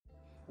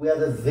we are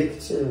the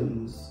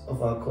victims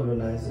of our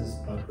colonizers,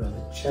 but we are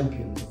the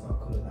champions of our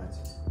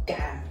colonizers.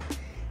 Damn.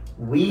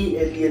 We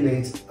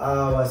alienate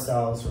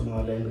ourselves from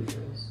our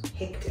languages.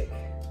 Hectic.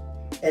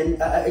 And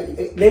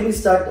let me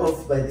start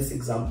off by this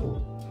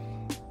example.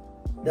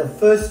 The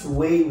first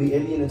way we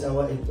alienate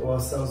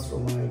ourselves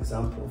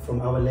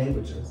from our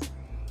languages,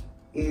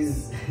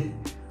 is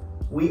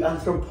we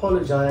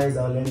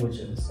anthropologize our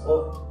languages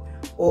or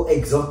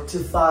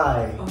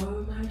exotify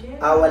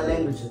our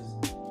languages.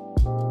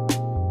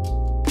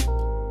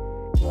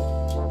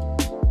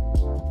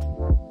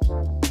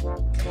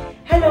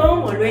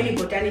 Hello, and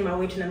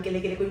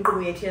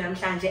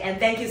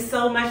thank you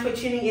so much for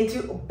tuning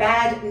into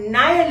Bad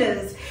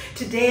Nihilist.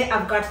 Today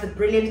I've got the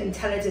brilliant,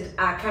 intelligent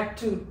Akha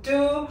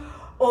Tutu,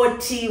 or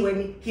T.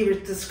 When he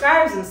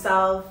describes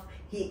himself,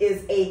 he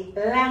is a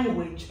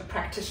language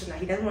practitioner.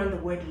 He doesn't want the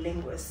word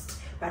linguist,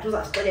 but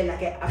was studying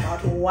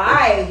about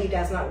why he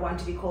does not want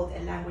to be called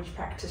a language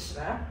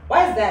practitioner.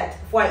 Why is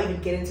that? Before I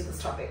even get into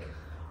this topic.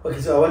 Okay,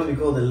 so I want to be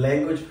called a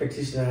language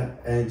practitioner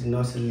and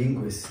not a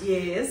linguist.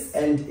 Yes.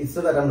 And it's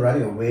not that I'm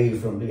running away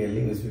from being a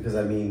linguist, because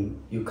I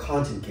mean, you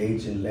can't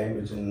engage in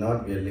language and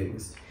not be a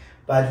linguist.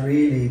 But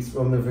really, it's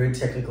from a very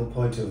technical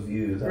point of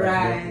view that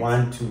I don't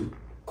want to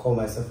call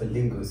myself a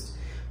linguist,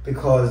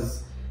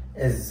 because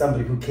as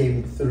somebody who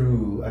came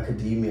through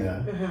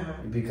academia,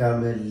 you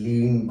become a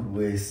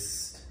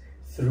linguist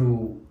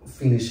through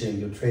finishing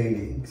your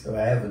training. So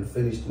I haven't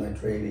finished my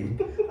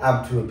training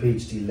up to a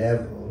PhD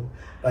level.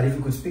 But if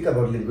you could speak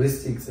about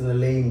linguistics in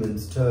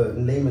layman's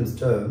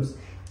terms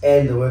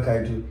and the work I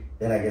do,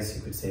 then I guess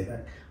you could say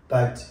that.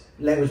 But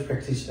language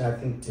practitioner, I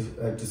think,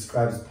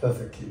 describes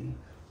perfectly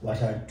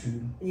what I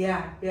do.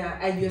 Yeah,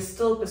 and you're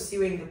still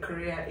pursuing a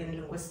career in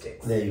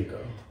linguistics. There you go.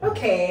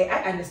 Okay,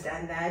 I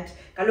understand that.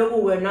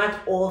 Kaloku, we're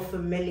not all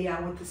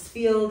familiar with this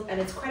field,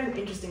 and it's quite an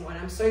interesting one.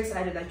 I'm so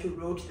excited that you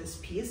wrote this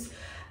piece.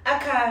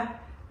 Akha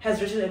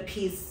has written a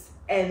piece,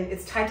 and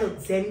it's titled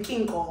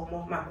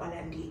Zenkinkomo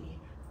Magwalandini,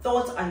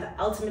 Thoughts on the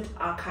Ultimate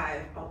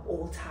Archive of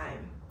All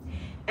Time.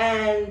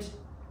 And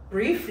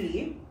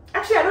briefly,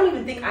 actually I don't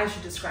even think I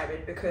should describe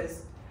it,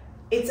 because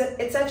it's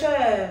such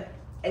an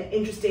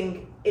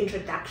interesting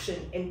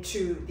introduction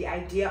into the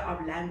idea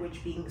of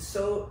language being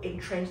so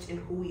entrenched in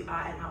who we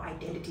are and our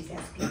identities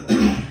as people.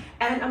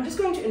 And I'm just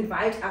going to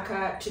invite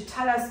Akha to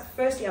tell us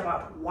firstly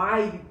about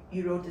why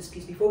you wrote this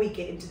piece before we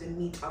get into the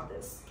meat of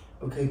this.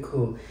 Okay,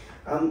 cool.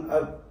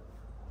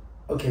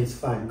 Okay, it's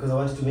fine, because I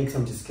wanted to make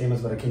some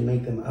disclaimers, but I can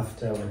make them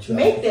after what you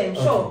make them,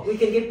 okay. Sure. We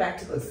can get back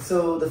to this.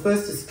 So the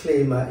first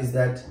disclaimer is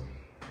that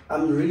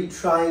I'm really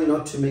trying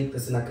not to make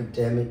this an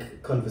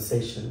academic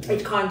conversation.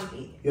 It can't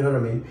be. You know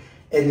what I mean?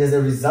 And as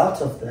a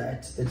result of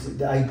that,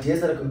 the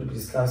ideas that are going to be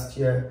discussed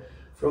here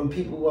from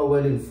people who are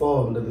well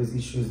informed of these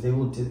issues, they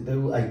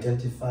will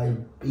identify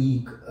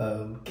big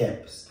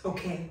gaps.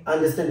 Okay.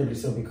 Understandably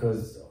so,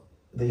 because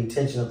the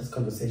intention of this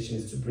conversation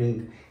is to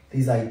bring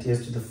these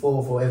ideas to the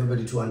fore for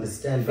everybody to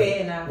understand.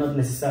 Fair enough. Not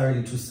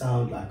necessarily to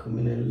sound like I'm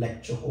in a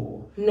lecture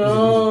hall.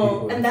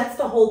 No, and that's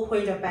the whole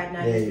point of Bad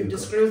Nihilist. We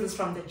disclose this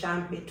from the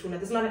jump, Betuna.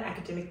 This is not an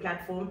academic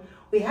platform.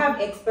 We have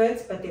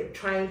experts, but they're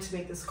trying to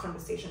make this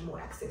conversation more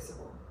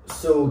accessible.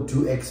 So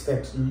do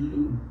expect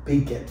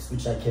big gaps,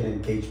 which I can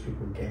engage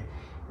people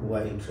who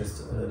are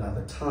interested at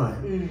another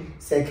time.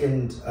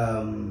 Second,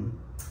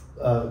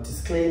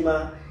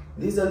 disclaimer,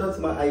 these are not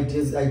my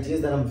ideas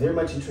that I'm very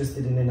much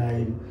interested in, and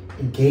I'm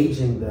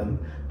engaging them,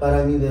 but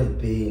I mean, they've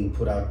been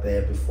put out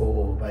there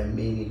before by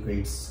many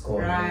great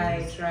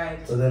scholars. Right.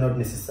 So they're not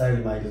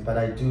necessarily my ideas, but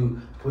I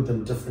do put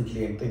them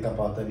differently and think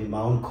about them in my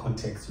own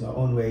context, my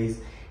own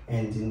ways,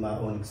 and in my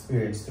own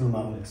experience, through my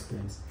own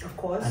experience. Of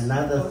course.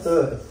 Another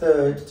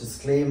third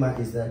disclaimer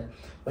is that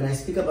when I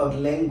speak about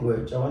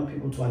language, I want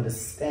people to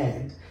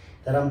understand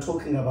that I'm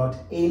talking about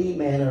any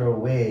manner of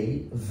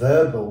way,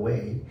 verbal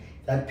way,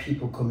 that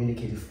people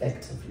communicate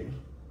effectively.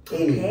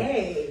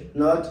 Okay.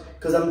 Not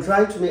because I'm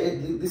trying to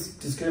make this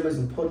disclaimer is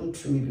important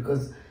to me,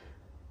 because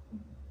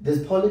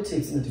there's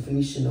politics in the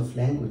definition of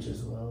language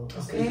as well.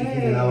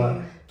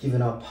 Okay.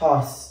 Given our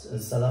past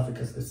as South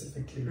Africa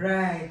specifically.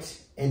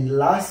 Right. And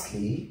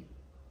lastly,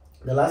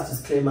 the last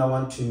disclaimer I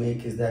want to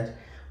make is that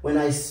when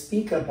I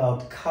speak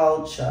about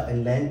culture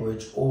and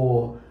language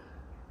or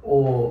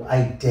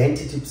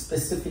identity,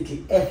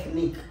 specifically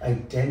ethnic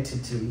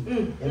identity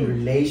in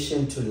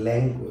relation to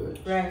language,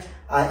 right,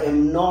 I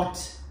am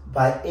not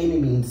by any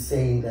means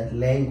saying that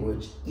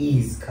language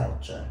is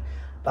culture,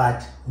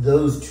 but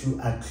those two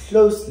are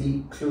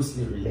closely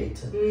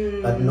related,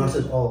 but not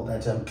at all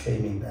that I'm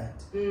claiming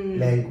that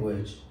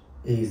language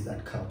is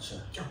that culture.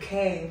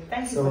 Okay,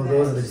 thank you. So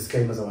those are the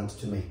disclaimers I wanted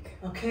to make.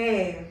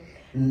 Okay.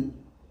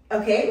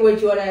 Okay, wait,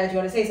 do you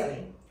wanna say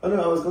something? Oh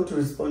no, I was going to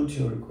respond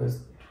to your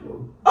request.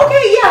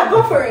 Okay, yeah,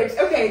 go for it.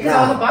 Okay, because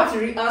I was about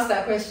to ask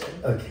that question.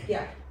 Okay.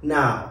 Yeah.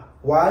 Now,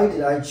 why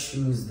did I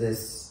choose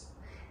this?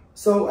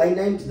 So I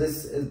named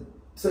this,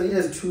 so it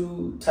has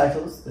two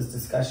titles, this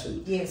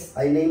discussion. Yes.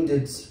 I named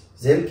it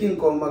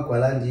Zenkinkomo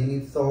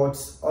Magwalandini,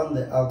 Thoughts on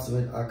the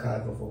Ultimate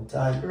Archive of All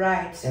Time.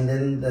 Right. And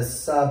then the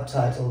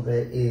subtitle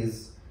there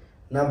is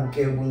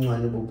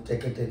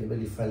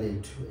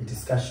a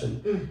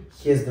discussion.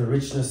 Here's the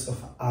richness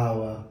of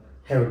our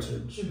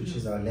heritage, which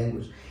is our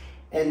language.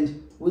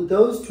 And with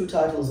those two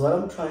titles, what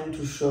I'm trying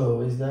to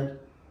show is that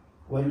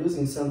we're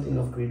losing something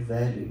of great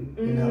value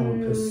in how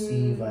we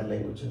perceive our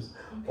languages,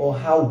 or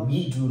how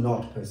we do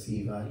not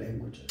perceive our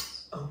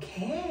languages.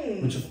 Okay.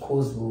 Which, of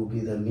course, will be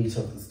the meat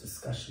of this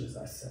discussion, as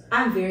I said.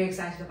 I'm very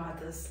excited about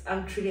this.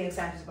 I'm truly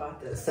excited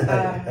about this.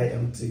 I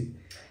am too.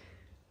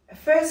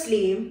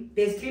 Firstly,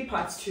 there's 3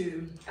 parts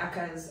to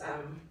Akha's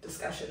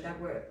discussion that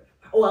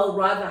well,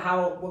 rather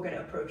how we're going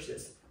to approach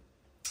this.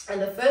 And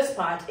the first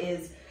part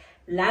is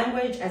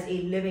language as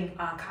a living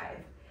archive.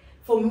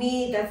 For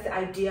me, that's the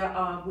idea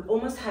of, we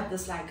almost have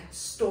this like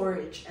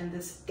storage and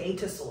this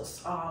data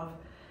source of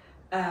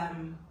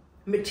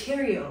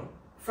material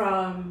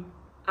from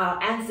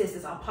our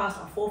ancestors, our past,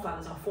 our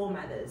forefathers, our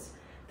foremothers.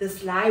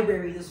 This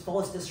library, this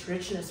vault, this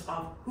richness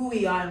of who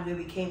we are and where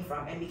we came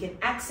from. And we can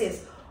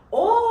access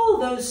all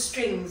those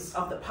strings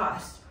of the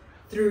past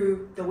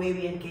through the way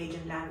we engage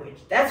in language.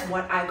 That's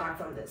what I got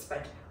from this,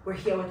 but we're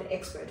here with the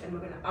expert and we're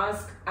going to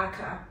ask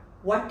Akha,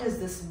 what does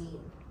this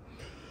mean?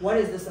 What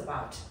is this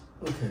about?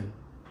 Okay.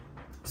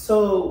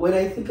 So when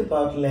I think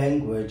about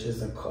language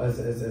as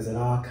an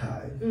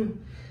archive,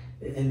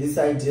 and this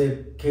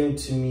idea came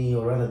to me,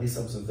 or rather this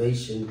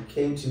observation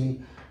came to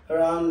me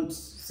around,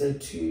 say,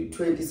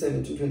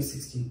 2017 to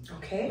 2016.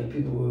 Okay. When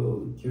people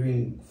were,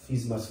 during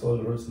Fees Must Fall,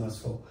 Roads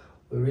Must Fall,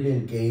 were really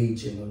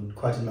engaging on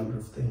quite a number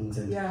of things.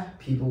 And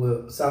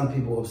some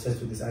people were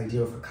obsessed with this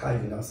idea of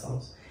archiving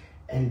ourselves.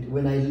 And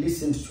when I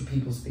listened to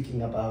people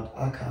speaking about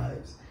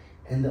archives,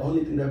 and the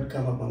only thing that would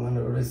come up, my mind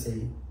would always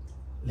say,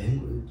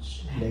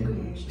 language.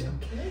 Yeah.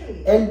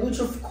 Okay. And which,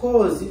 of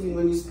course, even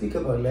when you speak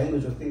about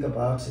language or think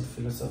about it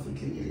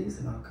philosophically, it is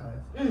an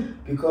archive.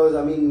 Because,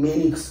 I mean,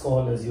 many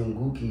scholars, your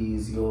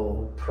Ngukis,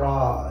 your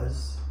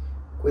Pras,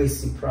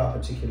 Kwesi Pra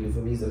particularly, for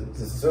me, is a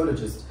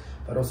sociologist,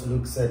 but also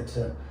looks at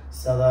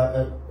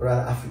rather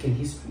African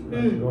history,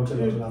 right? He wrote a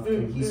lot on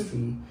African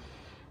history.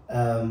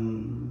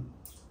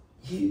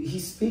 He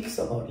speaks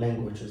about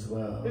language as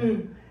well.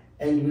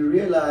 And we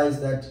realize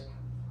that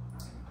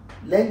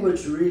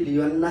language, really,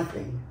 you are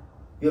nothing.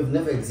 You have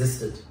never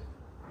existed.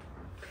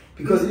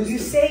 Because you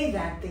say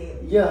that there.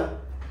 Yeah.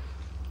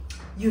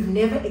 You've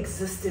never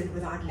existed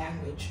without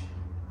language.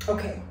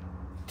 Okay.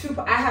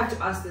 I have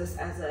to ask this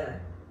as a,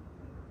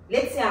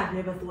 let's say I've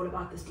never thought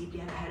about this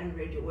deeply and I hadn't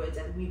read your words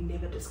and we've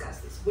never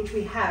discussed this, which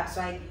we have, so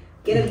I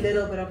get a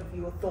little bit of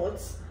your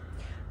thoughts.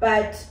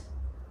 But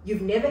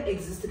you've never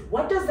existed.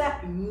 What does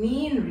that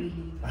mean,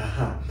 really?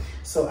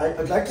 So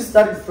I'd like to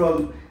start it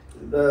from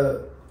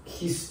the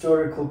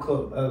historical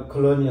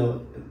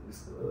colonial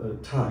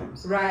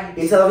times. Right.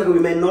 In South Africa, we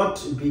may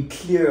not be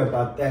clear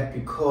about that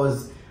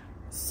because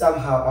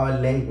somehow our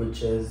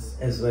languages,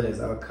 as well as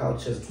our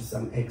cultures to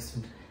some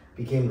extent,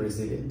 became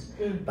resilient.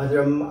 But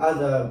there are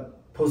other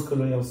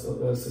post-colonial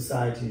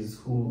societies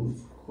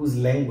whose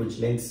language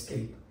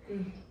landscape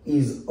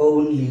is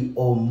only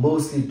or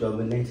mostly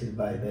dominated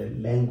by the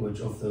language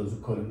of those who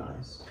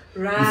colonize.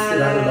 Right. We see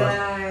that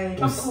a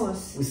lot. Of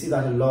course. We see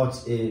that a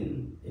lot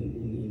in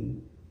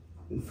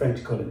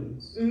French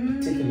colonies,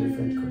 particularly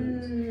French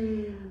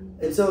colonies.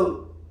 And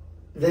so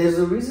there's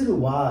a reason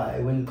why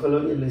when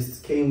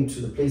colonialists came to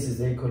the places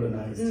they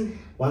colonized,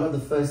 one of the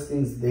first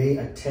things they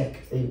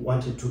attacked, they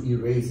wanted to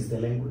erase is the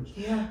language.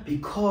 Yeah.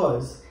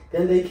 Because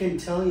then they can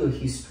tell your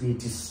history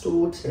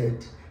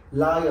distorted,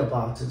 lie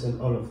about it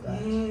and all of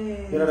that.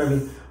 Yes. You know what I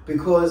mean?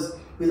 Because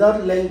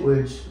without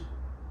language,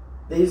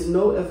 there is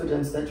no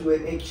evidence that you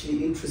were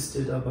actually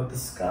interested about the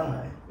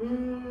sky.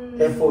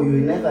 Therefore, you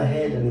never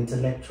had an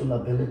intellectual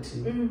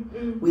ability.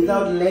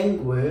 Without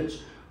language,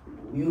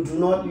 you've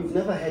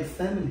never had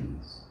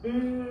families.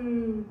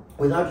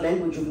 Without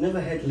language, you've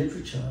never had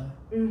literature.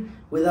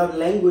 Without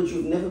language,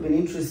 you've never been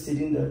interested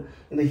in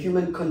the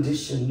human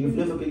condition. You've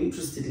never been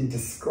interested in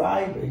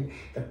describing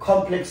the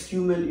complex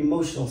human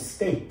emotional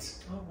state.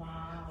 Oh,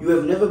 wow. You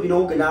have never been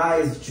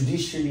organized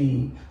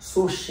judicially,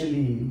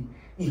 socially,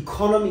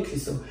 economically,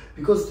 so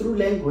because through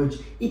language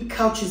it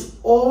couches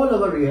all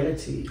our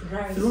reality.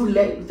 Right.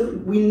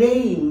 We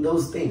name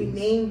those things.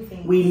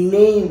 We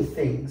name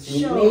things.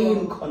 Sure. We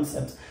name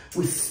concepts.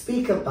 We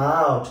speak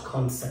about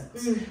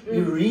concepts. We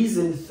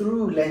reason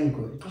through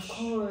language. Of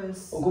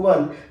course.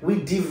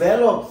 We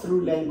develop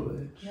through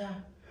language. Yeah.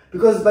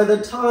 Because by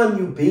the time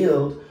you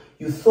build,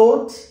 you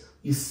thought,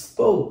 you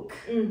spoke,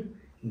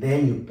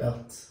 then you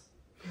built.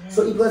 Right.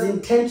 So it was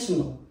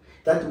intentional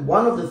that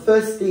one of the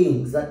first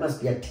things that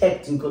must be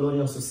attacked in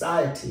colonial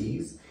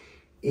societies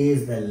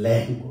is the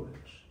language.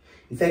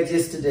 In fact,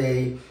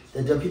 yesterday,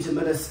 the Deputy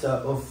Minister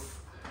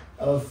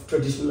of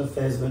Traditional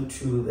Affairs went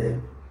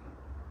to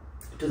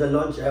the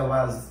launch. I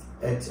was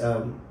at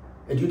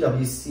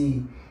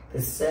UWC,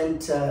 the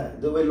center.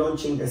 They were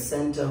launching the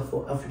Center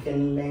for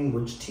African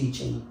Language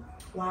Teaching.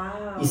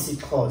 Wow.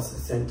 Kuse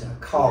Center,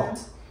 called.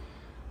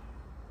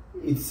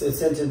 Yeah. It's a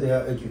center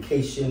there,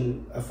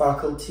 education, a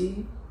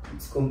faculty.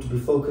 It's going to be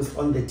focused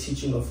on the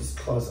teaching of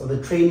Xhosa, or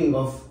the training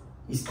of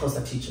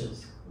Xhosa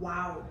teachers.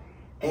 Wow.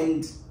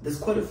 And there's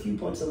quite a few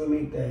points that were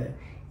made there.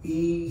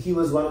 He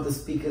was one of the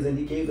speakers, and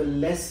he gave a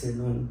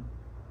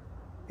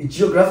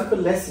geographical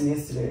lesson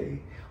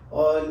yesterday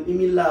on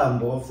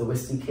Imilambo of the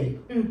Western Cape.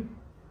 And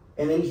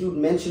then he would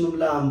mention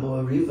Umlambo,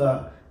 a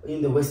river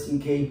in the Western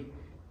Cape,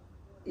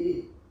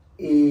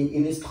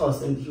 in his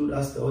class, and he would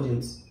ask the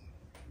audience,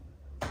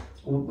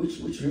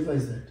 which river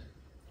is that?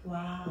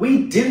 Wow.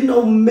 We didn't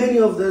know many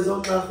of those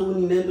on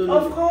Nahuni.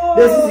 Of course.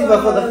 This is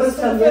even for the first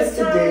time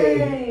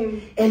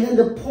yesterday. And then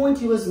the point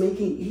he was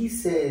making, he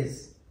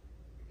says,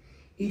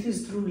 it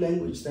is through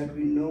language that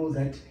we know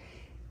that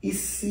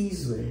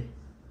Siwe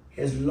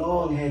has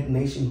long had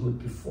nationhood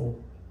before.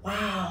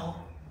 Wow.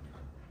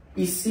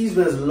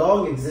 Siwe has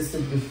long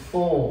existed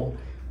before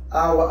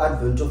our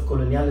advent of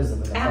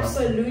colonialism.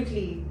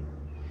 Absolutely.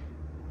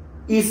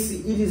 It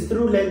is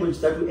through language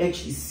that we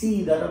actually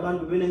see that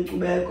abantu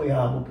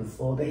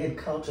before they had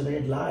culture, they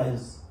had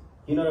lives.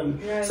 You know what I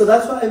mean? Right. So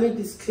that's why I make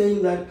this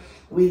claim that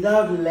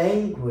without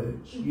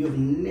language, you've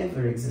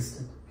never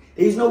existed.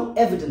 There is no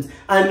evidence.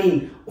 I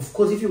mean, of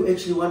course, if you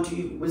actually want to,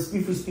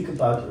 if we speak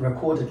about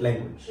recorded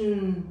language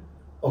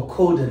or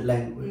coded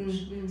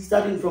language,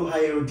 starting from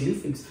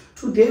hieroglyphics,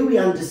 today we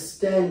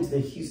understand the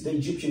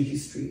Egyptian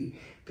history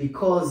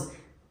because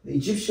the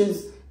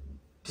Egyptians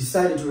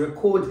decided to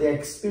record their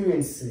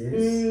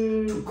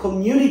experiences, to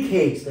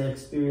communicate their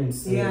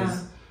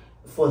experiences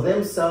for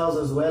themselves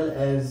as well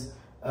as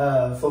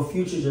for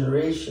future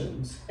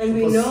generations. And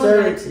we know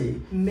that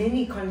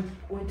many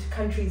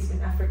countries in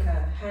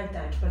Africa had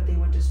that, but they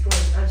were destroyed.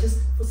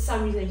 For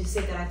some reason, you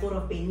said that, I thought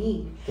of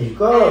Benin. There you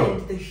go.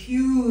 And the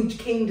huge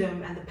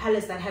kingdom and the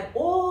palace that had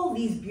all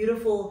these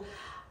beautiful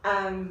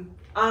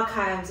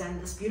archives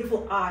and this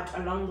beautiful art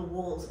along the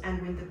walls.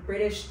 And when the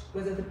British,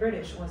 was it the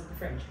British or was it the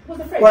French? It was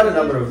the French. Quite a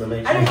number of them,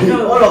 actually. I don't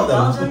know. All of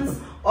them.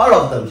 Belgians. All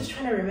of them. I'm just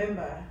trying to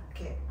remember.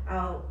 Okay,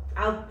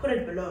 I'll put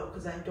it below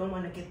because I don't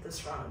want to get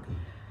this wrong.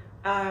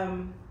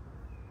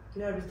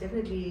 No, it was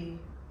definitely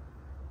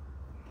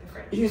the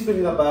French. If you're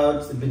speaking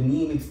about the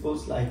Benin, it's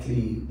most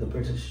likely the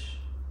British.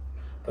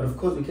 But of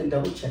course, we can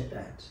double check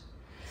that.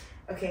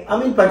 Okay. I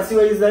mean, but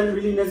Siwe, is that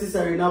really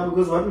necessary now?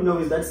 Because what we know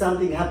is that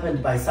something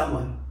happened by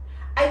someone.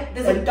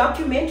 There's a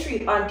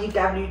documentary on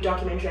DW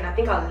documentary, and I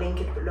think I'll link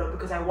it below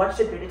because I watched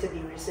it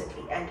relatively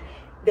recently. And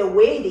the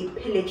way they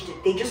pillaged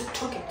it, they just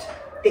took it,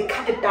 they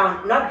cut it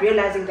down, not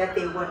realizing that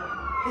they were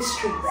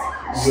histories,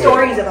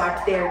 stories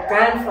about their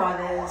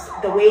grandfathers,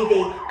 the way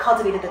they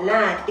cultivated the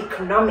land,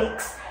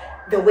 economics,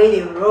 the way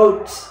they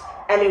wrote,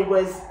 and it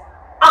was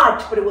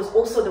art, but it was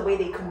also the way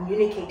they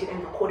communicated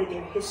and recorded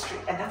their history,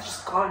 and that's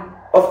just gone.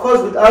 Of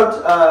course,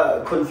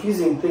 without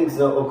confusing things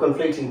or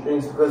conflating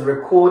things, because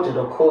recorded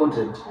or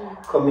coded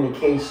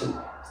communication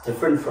is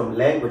different from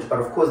language, but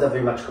of course they're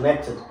very much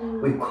connected.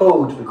 We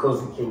code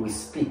because we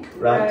speak,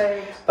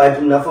 right?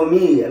 But now for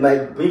me,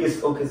 my biggest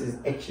focus is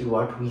actually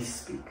what we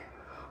speak.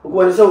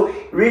 So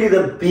really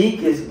the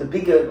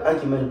bigger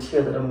argument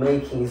here that I'm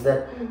making is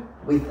that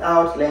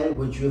without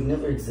language you have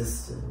never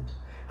existed.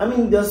 I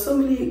mean, there's so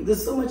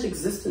much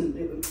existent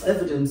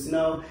evidence in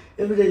our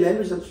everyday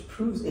language that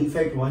proves. In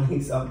fact, one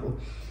example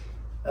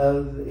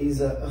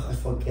is I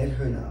forget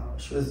her now.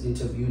 She was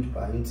interviewed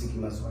by Ntiki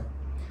Mazwai.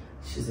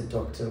 She's a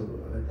doctor.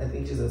 I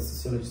think she's a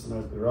sociologist. I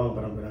might be wrong,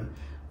 but I'm gonna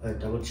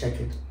double check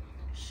it.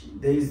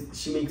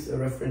 She makes a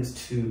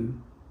reference to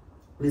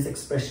this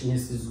expression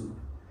yesiZulu.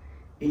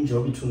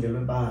 Injobi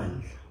thungelwe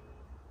bandla.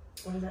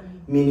 What does that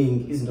mean?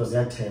 Meaning, izinto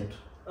ziyathethwa.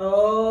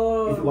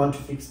 Oh. If you want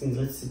to fix things,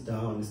 let's sit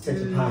down. Let's take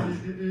a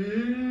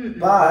pan.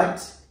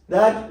 But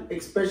that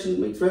expression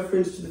makes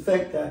reference to the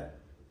fact that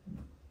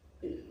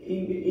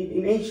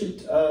in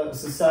ancient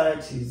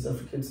societies,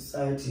 African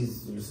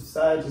societies, Zulu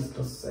societies,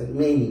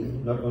 many,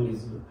 not only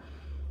Zulu,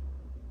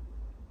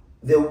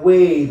 the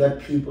way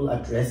that people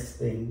addressed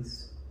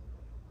things,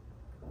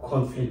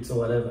 conflicts or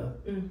whatever,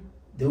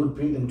 they would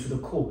bring them to the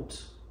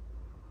court.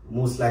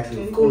 Most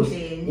likely, of course,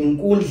 in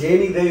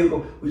Kundleni, there you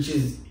go, which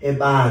is a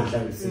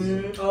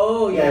bandla.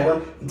 Oh, yeah.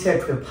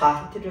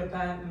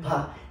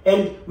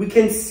 And we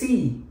can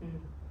see,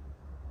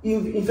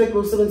 in fact,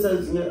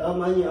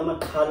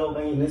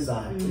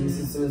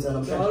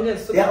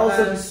 they are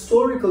also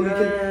historical.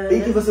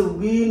 They give us a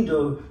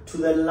window to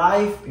the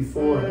life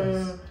before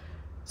us.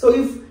 So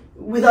if,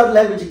 without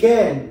language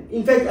again,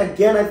 in fact,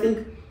 again, I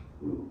think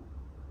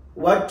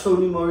what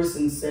Toni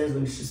Morrison says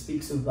when she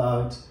speaks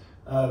about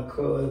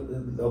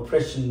the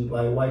oppression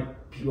by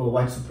white people,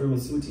 white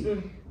supremacy,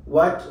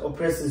 what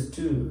oppressors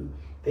do,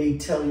 they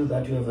tell you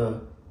that you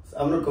have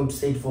I'm not going to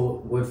say it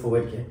word for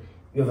word here,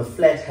 you have a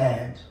flat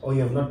head, or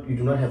you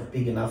do not have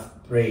big enough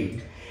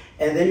brain.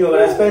 And then you're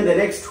going to spend the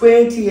next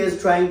 20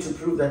 years trying to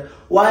prove that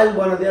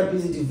while they are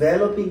busy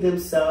developing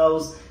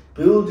themselves,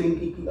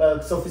 building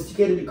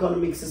sophisticated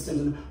economic systems,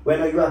 and when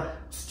you are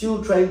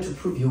still trying to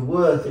prove your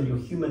worth and your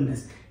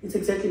humanness. It's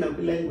exactly like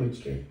language,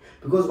 okay?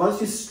 Because once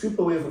you strip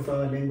away from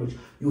our language,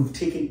 you've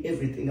taken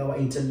everything, our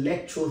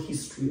intellectual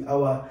history,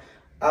 I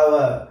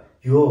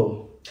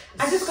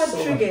just got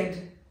triggered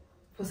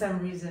for some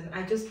reason.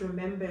 I just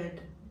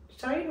remembered,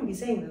 sorry to be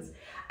saying this,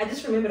 I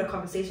just remembered a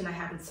conversation I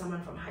had with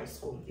someone from high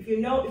school. If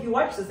you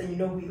watch this and you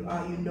know who you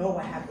are, you know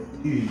what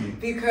happened.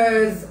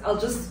 Because I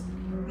won't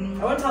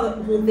tell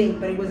the whole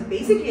thing, but it was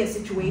basically a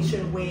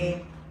situation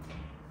where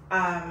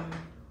I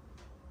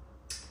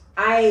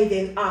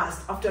then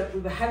asked, after we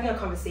were having a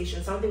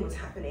conversation, something was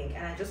happening,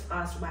 and I just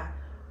asked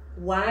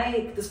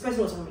why this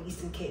person was from the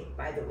Eastern Cape,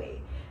 by the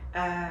way.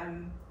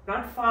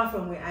 Not far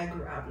from where I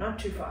grew up, not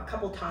too far, a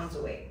couple towns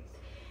away.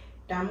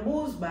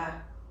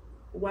 Dambuzba,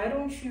 why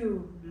don't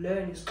you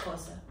learn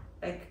Xhosa?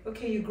 Like,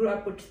 okay, you grew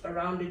up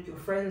around it, your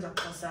friends are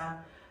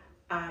Xhosa.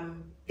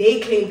 They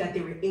claim that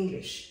they were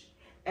English,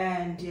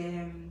 and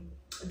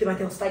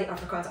they'll study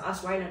Afrikaans. I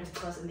asked why not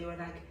Xhosa, and they were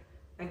like,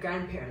 my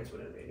grandparents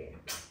wouldn't really.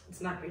 It's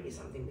not really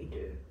something we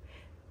do.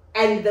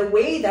 And the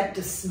way that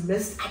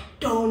dismissed, I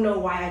don't know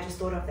why I just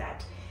thought of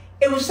that.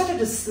 It was such a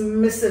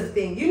dismissive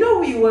thing. You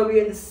know who you were. We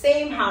were in the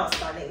same house,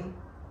 darling.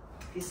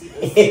 If you see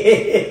this.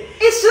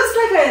 It's just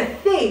like a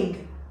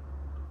thing.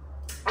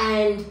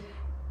 And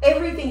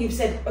everything you've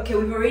said, okay,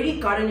 we've already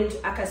gotten into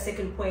Akha's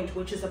second point,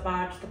 which is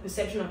about the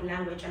perception of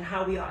language and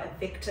how we are a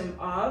victim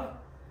of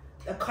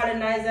a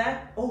colonizer.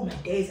 Oh my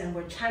days, and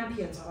we're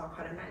champions of our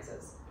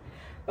colonizers.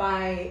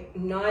 By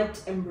not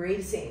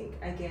embracing,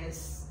 I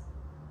guess,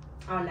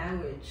 our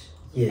language.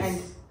 Yes.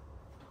 And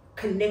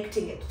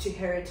connecting it to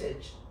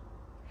heritage.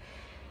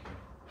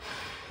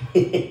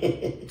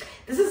 This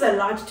is a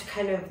lot to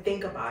kind of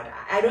think about.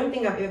 I don't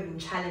think I've ever been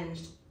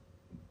challenged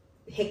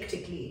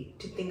hectically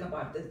to think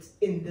about this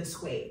in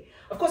this way.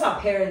 Of course, our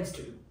parents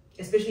do,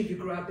 especially if you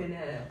grew up in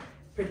a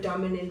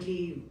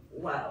predominantly,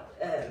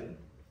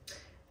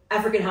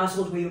 African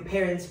household where your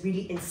parents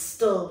really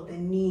instill the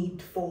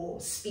need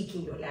for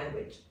speaking your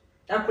language.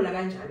 The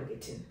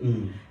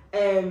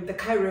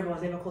Cairo River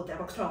was never called that.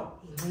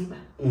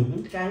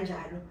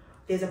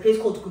 There's a place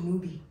called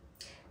Kunubi,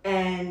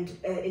 and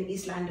in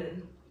East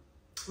London.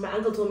 My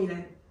uncle told me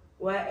that,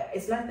 well,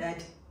 it's not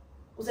that.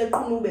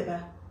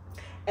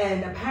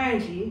 And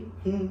apparently,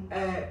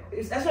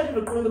 that's not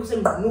even Kunubi, because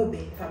if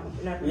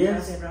I'm not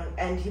pronouncing it wrong.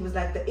 And he was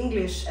like, the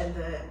English and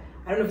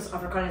I don't know if it's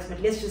Afrikaans, but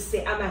let's just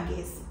say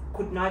Amangese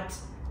could not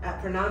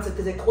pronounce it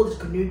because they called it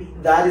Kunubi.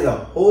 That is a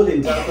whole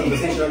entire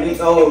conversation on its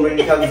own when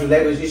it comes to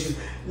language issues.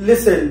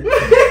 Listen,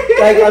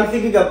 like I'm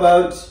thinking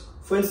about,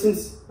 for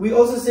instance, we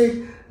also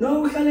say,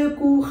 no,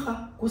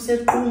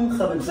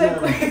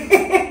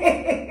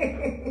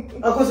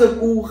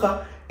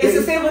 it's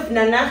the same with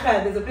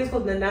Nanacha. There's a place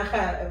called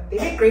Nanacha. They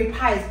make great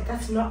pies, but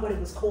that's not what it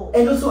was called.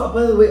 And also,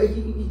 by the way,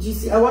 you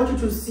see, I want you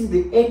to see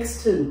the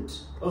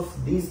extent of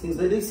these things.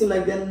 They seem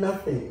like they're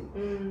nothing,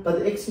 but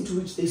the extent to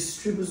which they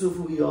strip us of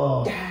who we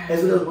are.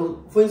 As well as,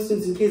 for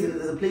instance, in case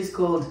there's a place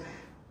called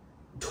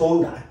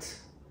Tongat.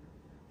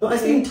 No, I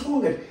say in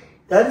Tongat.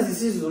 That is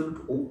this is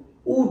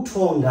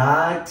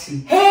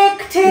Tongati.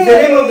 Hectic. It's the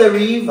name of the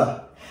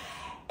river.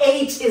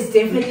 H is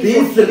definitely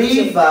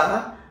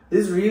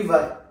this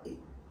river.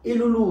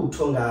 Ilulu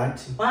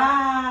Tongati.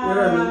 Wow. You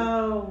know what I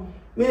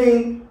mean?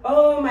 Meaning,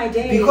 oh my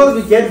days.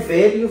 Because we get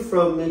value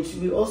from it,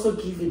 we also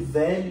give it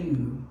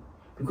value.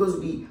 Because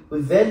we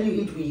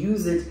value it, we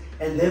use it,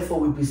 and therefore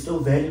we bestow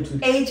value to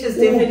it. H is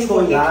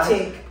definitely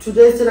hectic.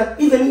 Today,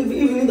 even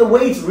in the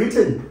way it's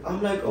written,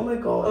 I'm like, oh my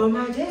god. Oh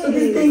my days. So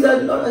these things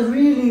are not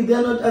really,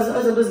 they're not as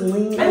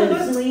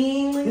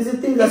these are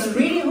things that's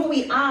really who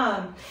we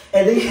are.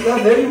 And they are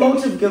very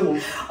emotive, girl.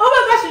 Oh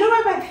my gosh, you know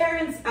what my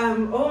parents,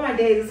 oh my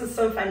days, this is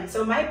so funny.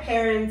 So my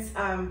parents'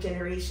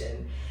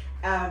 generation,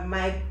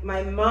 my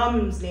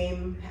mom's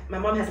name, my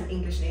mom has an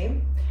English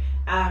name.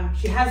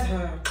 She has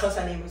her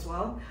Xhosa name as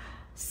well.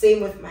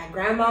 Same with my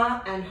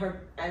grandma and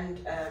her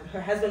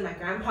husband, my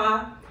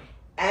grandpa,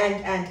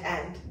 and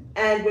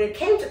when it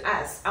came to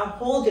us, our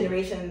whole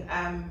generation,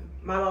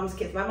 my mom's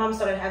kids, my mom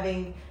started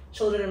having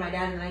children and my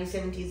dad in the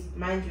 1970s.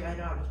 Mind you, I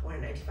know I was born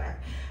in 95,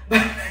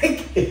 but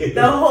like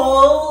the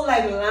whole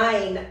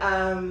line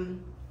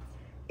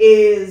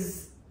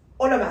is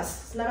all of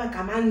us.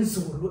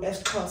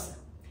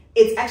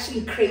 It's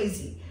actually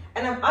crazy,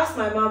 and I've asked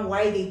my mom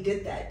why they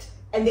did that.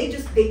 And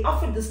they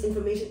offered this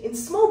information in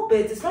small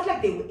bits. It's not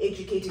like they were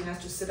educating us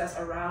to sit us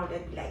around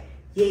and be like,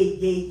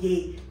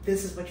 yay,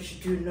 this is what you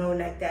should do, no,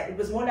 like that. It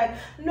was more like,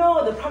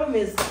 no, the problem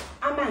is,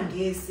 and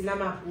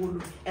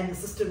the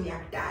system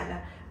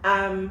yakdala.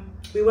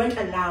 We weren't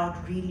allowed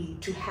really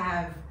to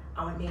have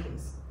our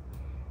names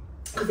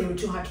because they were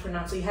too hard to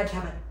pronounce. So you had to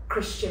have a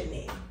Christian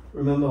name.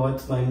 Remember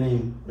what's my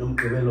name? The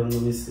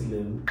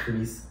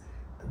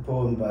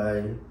poem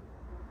by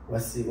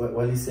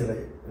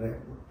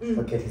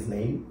forget his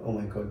name. Oh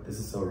my god, this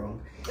is so wrong.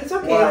 It's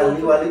okay.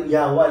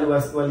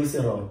 Wali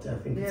Serot, I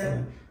think it's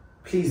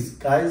please,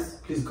 guys,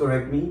 please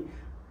correct me.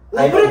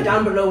 We'll put it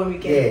down below when we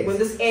get it. When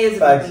this airs,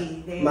 but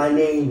my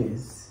name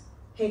is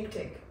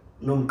hectic.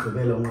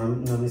 Nomgqibelo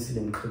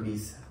Ngamisile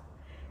Mqhibisa.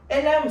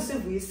 That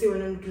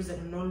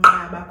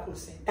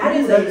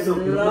is a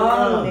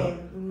long name.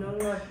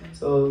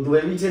 So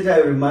when we chat,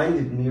 it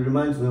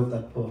reminds me of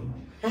that poem.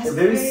 That's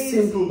very crazy.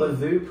 simple but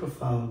very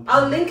profound.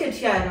 I'll link it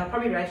here and I'll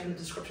probably write it in the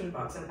description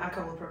box and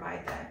Akha will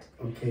provide that.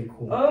 Okay,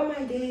 cool. Oh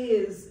my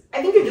days.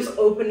 I think you're just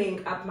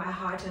opening up my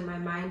heart and my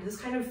mind. This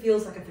kind of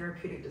feels like a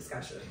therapeutic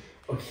discussion.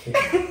 Okay.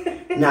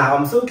 Now,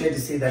 I'm so glad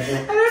to see that.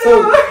 I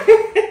don't know.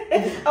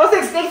 I was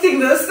expecting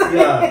this.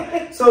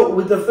 Yeah. So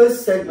with the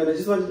first segment, I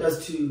just wanted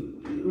us to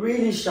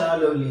really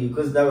shallowly,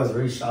 because that was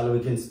very shallow, we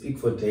can speak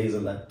for days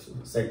on that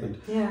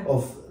segment,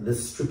 of the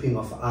stripping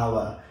of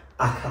our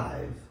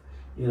archive,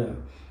 you know.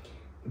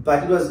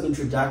 But it was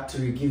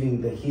introductory, giving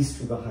the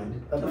history behind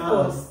it. But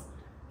now,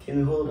 can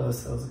we hold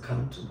ourselves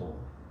accountable?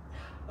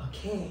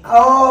 Okay.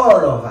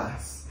 All of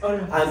us. All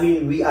of us. I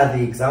mean, we are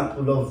the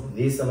example of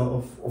this and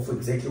of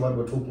exactly what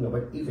we're talking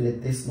about, even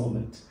at this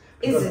moment.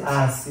 Because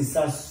us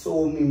are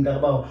so mean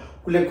about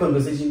kule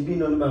conversation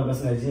being on about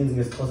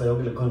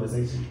kule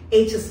conversation.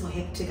 It is so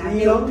hectic. I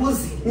You know?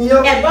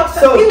 and what's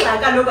So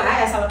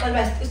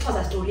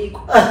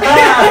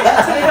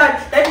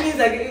that means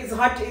like it's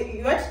hard to,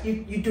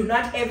 you do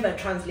not ever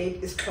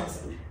translate this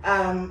Xhosa.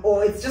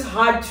 Or it's just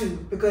hard to,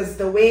 because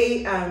the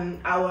way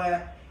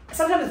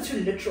sometimes it's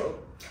too literal.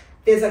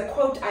 There's a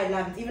quote I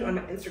love, it's even on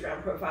my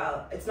Instagram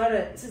profile. It's not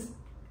a, it says,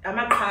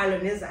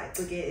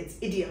 it's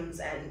idioms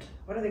and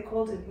what are they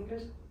called in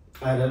English?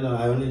 I don't know.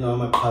 I only know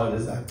my power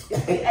is that.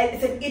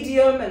 It's an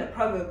idiom and a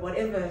proverb,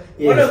 whatever.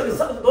 Yes,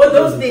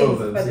 those things.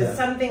 proverbs, but there's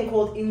something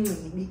called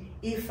ingcibi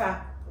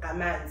ifa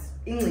gamanzi.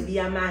 Ingcibi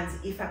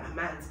yamanzi ifa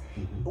gamanzi.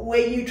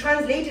 When you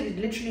translate it, it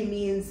literally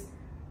means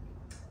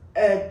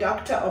a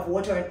doctor of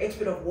water, an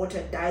expert of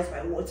water dies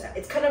by water.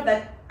 It's kind of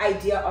that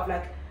idea of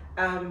like,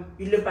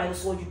 you live by the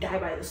sword, you die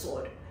by the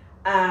sword.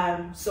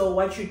 So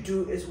what you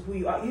do is who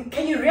you are.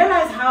 Can you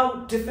realize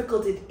how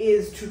difficult it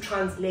is to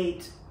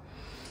translate?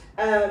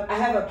 I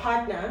have a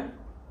partner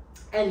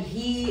and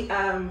he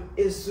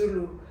is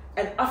Zulu,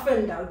 and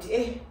often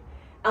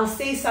I'll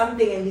say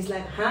something and he's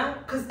like, huh?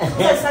 Because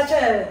it's such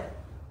a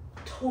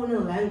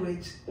tonal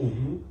language.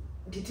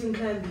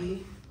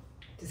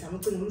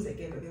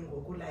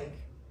 Like,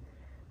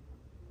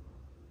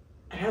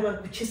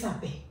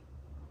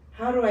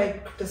 how do I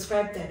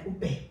describe that?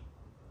 Ube.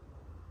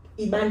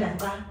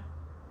 Ibanda.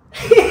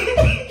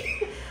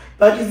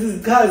 But it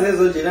is cars as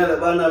well, they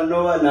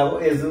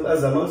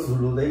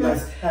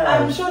must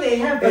have. I'm sure they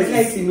have, but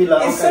like, similar.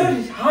 It's so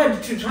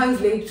hard to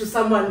translate to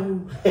someone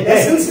who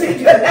doesn't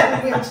speak your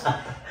language.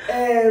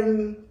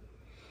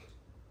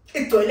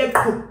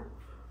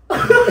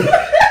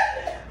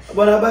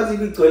 What about if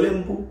it's or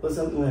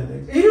something like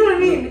that? You know what I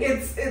mean?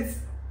 It's.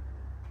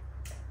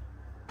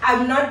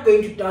 I'm not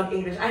going to dog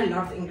English. I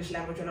loved the English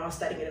language when I was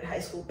studying it in high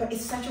school, but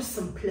it's such a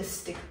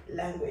simplistic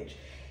language.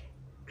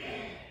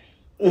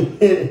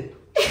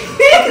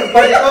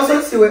 But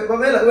also,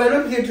 we're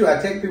not here to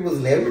attack people's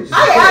languages.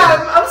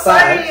 I'm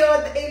sorry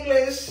with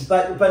English.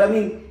 But I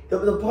mean,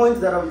 the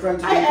point that I'm trying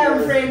to make. I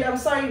am, friend. I'm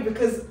sorry,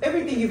 because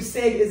everything you've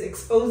said is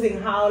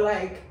exposing how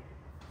like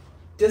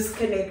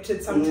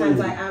disconnected sometimes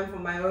I am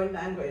from my own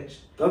language.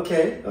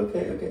 Okay,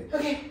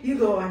 you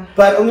go on.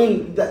 But I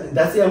mean,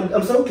 that's it.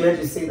 I'm so glad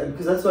you say that,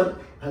 because that's what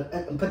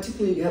I'm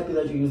particularly happy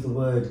that you use the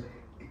word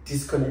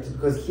disconnected,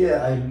 because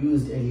here I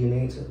used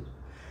alienated.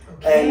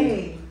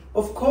 Okay. And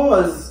of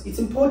course, it's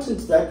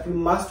important that we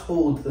must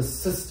hold the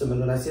system, and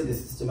when I say the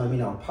system, I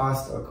mean our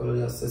past, our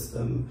colonial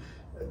system,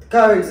 the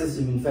current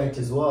system, in fact,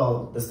 as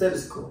well, the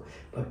status quo.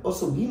 But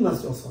also, we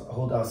must also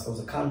hold ourselves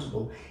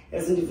accountable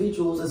as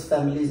individuals, as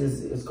families,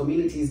 as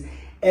communities,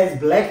 as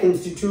black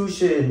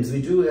institutions.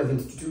 We do have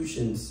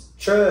institutions,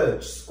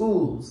 church,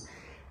 schools.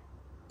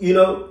 You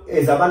know,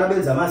 as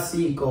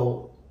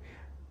amasiko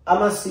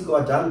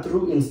are done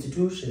through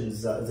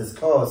institutions, this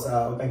course.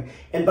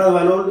 And by the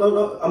way,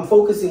 no, I'm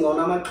focusing on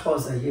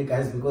Amaxhosa here,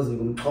 guys, because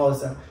we're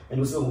Xhosa and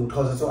we're so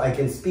Xhosa, so I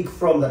can speak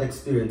from that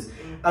experience.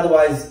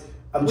 Otherwise,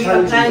 I'm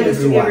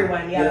challenging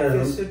everyone.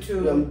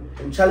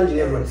 I'm challenging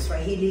everyone.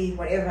 Swahili,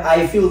 whatever.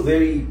 I feel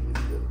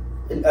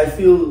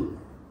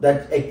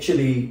that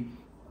actually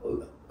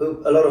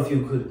a lot of you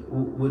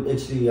would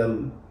actually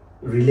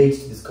relate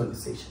to this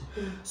conversation.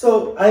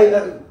 So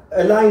a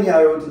line here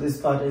I wrote to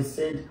this part, I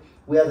said,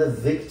 we are the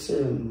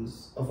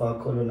victims of our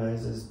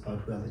colonizers,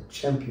 but we are the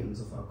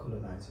champions of our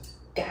colonizers.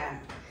 Damn.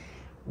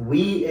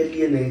 We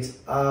alienate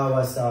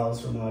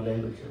ourselves from our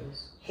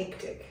languages.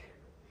 Hectic.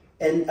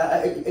 And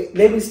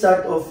let me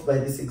start off by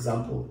this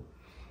example.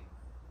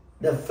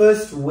 The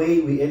first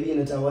way we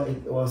alienate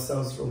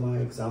ourselves from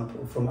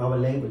our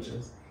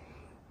languages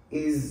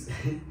is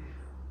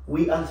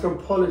we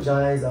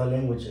anthropologize our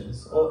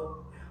languages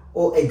or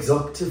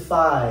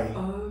exotify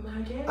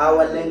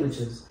our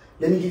languages.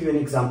 Let me give you an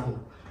example.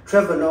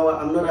 Trevor Noah,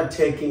 I'm not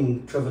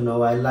attacking Trevor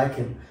Noah, I like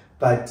him,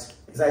 but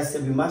as I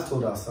said, we must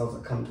hold ourselves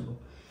accountable.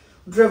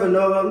 Trevor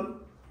Noah,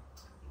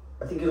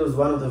 I think it was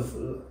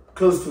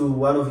close to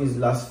one of his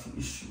last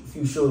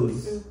few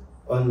shows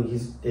on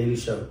his daily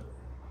show.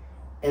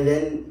 And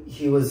then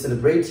he was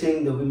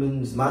celebrating the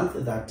Women's Month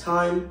at that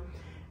time.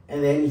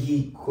 And then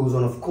he goes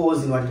on, of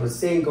course, in what he was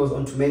saying, goes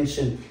on to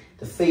mention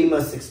the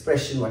famous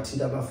expression,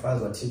 Watinda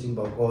Bafazi, Watinda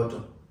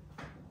Mbagodo.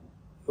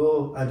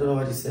 oh, I don't know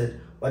what he said.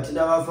 And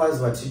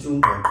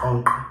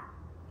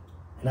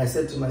I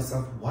said to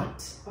myself,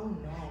 what? Oh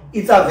no.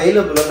 It's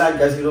available online,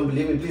 guys. If you don't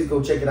believe me, please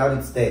go check it out.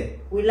 It's there.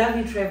 We love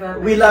you, Trevor.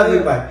 We love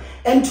you, man.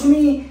 And to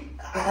me,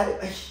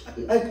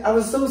 I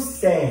was so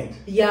sad.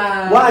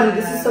 Yeah. One,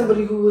 this is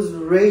somebody who was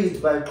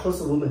raised by a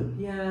Kuse woman.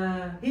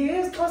 Yeah. He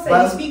is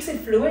Kuse. He speaks it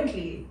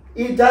fluently.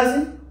 He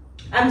doesn't?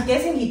 I'm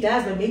guessing he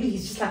does, but maybe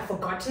he's just like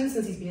forgotten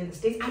since he's been in the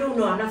States. I don't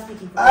know. I'm not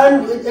speaking for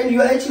him. And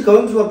you're actually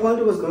going to a point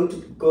I was going to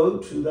go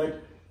to that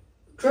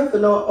Trevor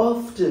now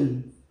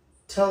often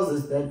tells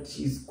us that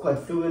he's quite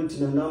fluent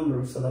in a number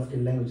of South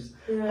African languages.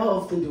 Yeah. How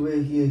often do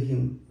we hear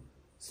him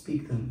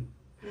speak them?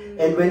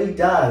 And when he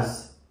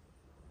does,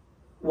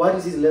 what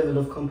is his level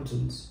of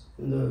competence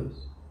in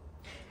those?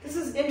 This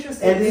is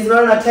interesting. And this is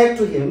not an attack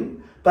to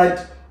him,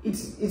 but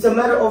it's a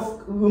matter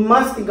of, we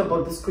must think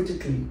about this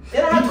critically.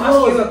 Then I have to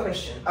ask you a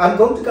question. I'm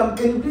going to come,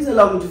 can you please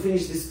allow me to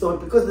finish this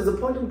thought? Because there's a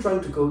point I'm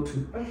trying to go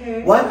to.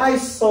 Okay. What I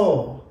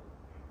saw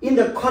in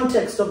the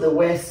context of the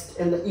West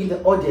and in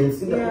the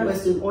audience, in the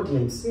Western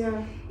audience,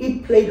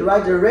 it played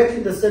right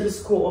directly the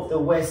status quo of the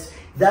West,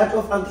 that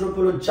of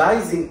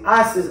anthropologizing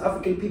us as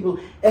African people,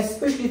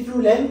 especially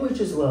through language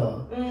as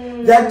well.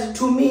 That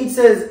to me it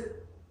says,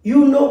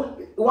 you know,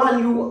 one,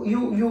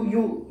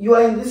 you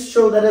are in this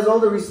show that has all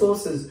the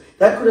resources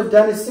that could have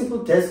done a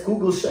simple test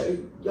Google search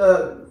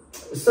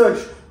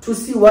to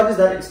see what is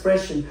that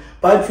expression,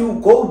 but you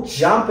go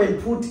jump and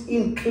put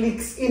in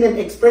clicks in an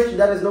expression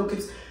that has no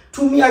clicks.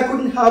 To me, I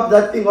couldn't help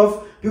that thing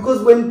off,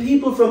 because when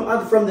people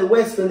from the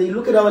West, when they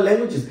look at our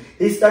languages,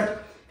 they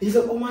say,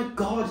 oh my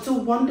God, it's so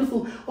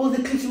wonderful. Oh,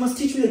 the clicks, you must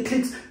teach me the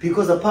clicks.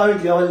 Because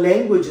apparently our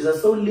languages are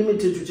so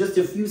limited to just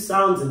a few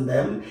sounds in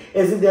them,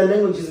 as if they are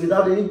languages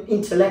without any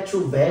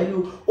intellectual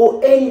value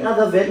or any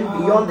other value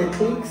beyond the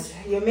clicks.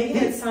 You're making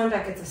it sound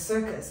like it's a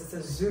circus, it's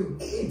a zoo.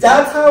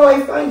 That's how I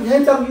find,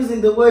 hence I'm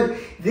using the word,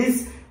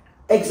 this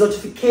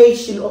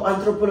exotification or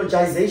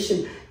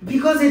anthropologization,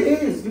 because it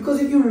is.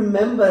 Because if you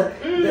remember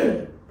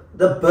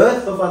the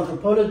birth of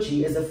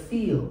anthropology as a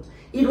field,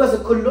 it was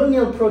a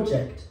colonial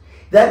project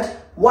that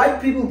white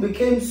people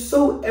became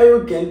so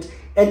arrogant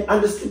and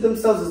understood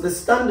themselves as the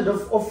standard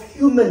of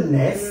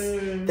humanness,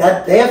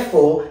 that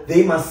therefore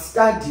they must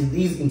study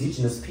these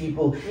indigenous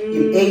people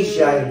in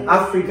Asia, in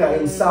Africa,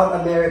 in South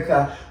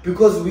America,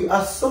 because we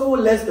are so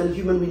less than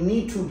human. We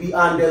need to be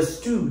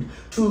understood,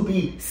 to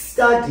be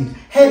studied.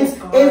 Hence,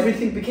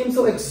 everything became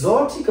so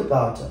exotic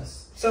about us.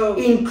 So,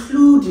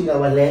 including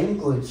our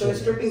language. So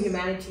stripping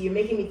humanity. You're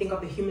making me think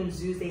of the human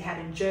zoos they had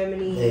in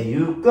Germany. There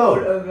you go. All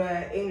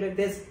over England.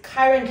 There's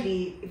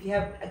currently, if you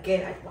have,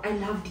 again, I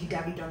love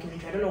DW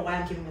documentary. I don't know why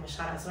I'm giving them a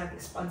shout out. It's not like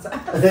a sponsor.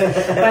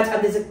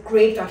 But there's a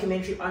great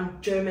documentary on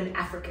German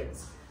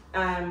Africans.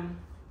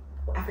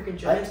 African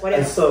Germans,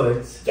 whatever. I saw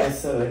it.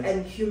 Yes. I saw it.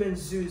 And human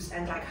zoos,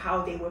 and like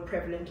how they were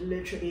prevalent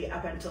literally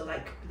up until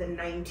like the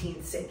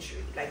 19th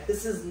century. Like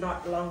this is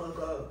not long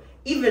ago.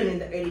 Even in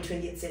the early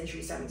 20th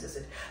century, some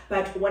existed.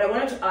 But what I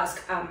wanted to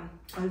ask on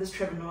this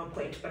Trevor Noah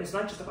point, but it's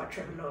not just about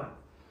Trevor Noah.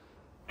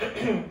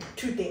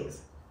 Two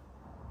things.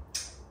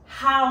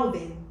 How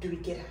then do we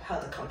get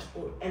held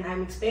accountable? And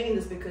I'm explaining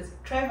this because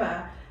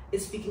Trevor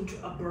is speaking to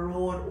a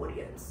broad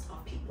audience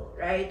of people,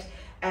 right?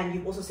 And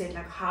you've also said,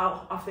 like,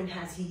 how often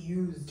has he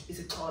used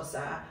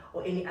isiXhosa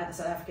or any other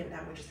South African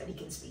languages that he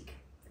can speak?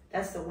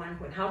 That's the one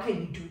point. How can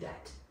you do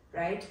that,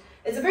 right?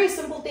 It's a very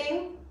simple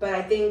thing, but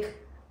I think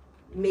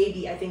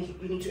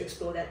you need to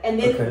explore that. And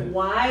then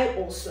why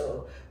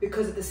also?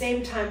 Because at the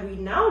same time, we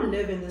now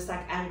live in this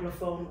like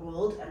Anglophone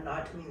world a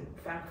lot. I mean,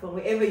 Francophone,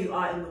 wherever you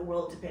are in the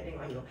world, depending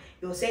on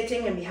your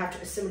setting, and we have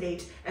to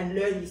assimilate and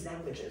learn these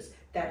languages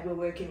that we're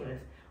working with.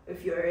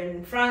 If you're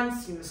in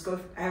France, you must go.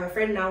 I have a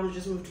friend now who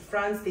just moved to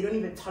France. They don't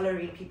even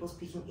tolerate people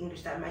speaking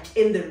English that much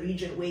in the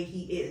region where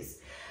he is.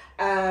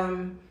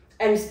 And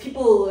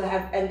people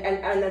have,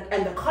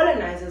 and the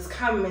colonizers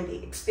come and they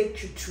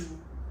expect you to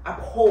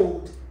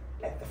uphold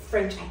like the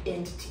French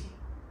identity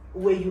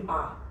where you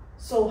are.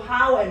 So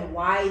how and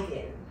why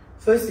then?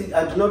 Firstly,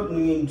 I do not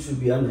mean to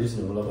be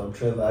unreasonable about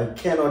Trevor. I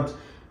cannot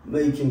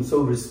make him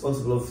so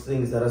responsible of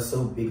things that are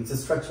so big. It's a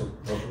structural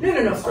problem.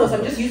 No, of course.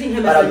 I'm just using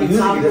him as an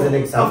example. It as an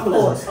example.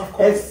 Of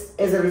course.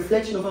 As a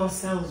reflection of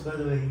ourselves, by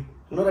the way.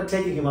 I'm not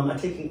attacking him, I'm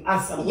attacking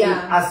us. I'm holding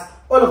us,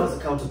 all of us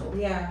accountable.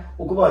 Yeah.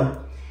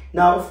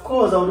 Now, of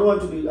course, I don't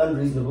want to be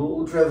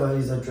unreasonable. Trevor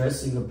is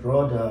addressing a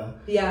broader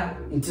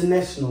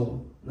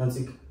international,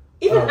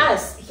 even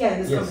us here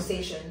in this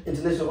conversation.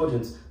 International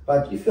audience.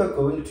 But if you are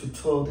going to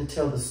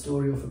tell the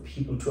story of a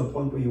people to a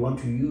point where you want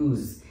to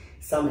use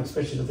some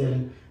expression of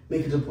them,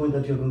 make it a point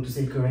that you're going to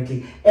say it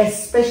correctly,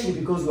 especially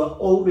because you are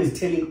always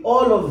telling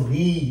all of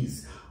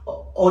these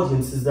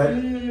audiences that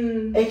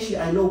actually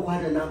I know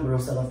quite a number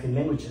of South African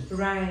languages.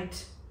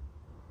 Right.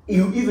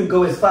 You even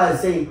go as far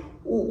as saying,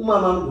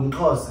 Umama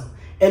Mxhosa.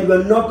 And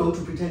we're not going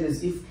to pretend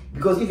as if,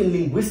 because even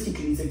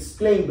linguistically it's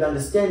explained, we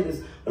understand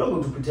this, we're not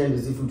going to pretend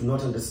as if we do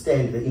not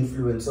understand the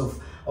influence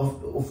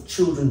of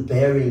children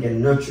bearing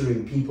and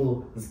nurturing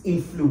people's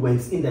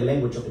influence in the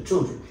language of the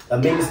children. There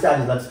are many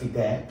studies that speak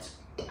that.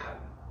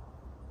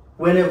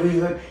 Whenever you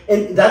heard,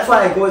 and that's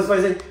why I go as far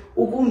as saying,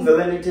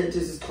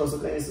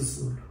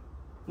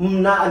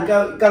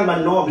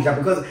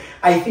 because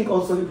I think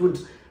also it would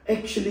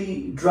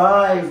actually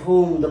drive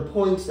home the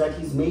point that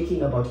he's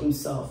making about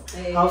himself,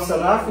 how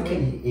South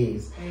African he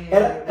is.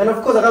 And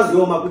of course,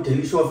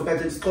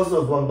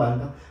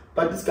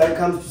 but this guy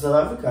comes to South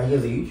Africa, he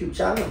has a YouTube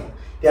channel.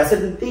 There are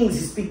certain things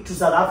he speaks to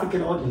South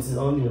African audiences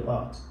only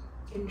about.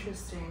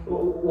 Interesting.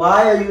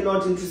 Why are you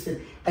not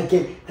interested?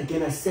 Again,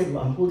 I said,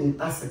 well, I'm holding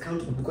us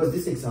accountable because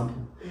this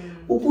example.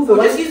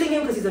 We're just using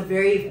him because he's a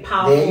very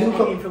powerful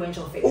and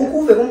influential figure.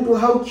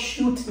 How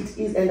cute it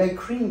is, and I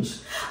cringe.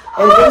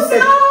 And then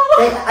said,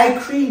 I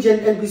cringe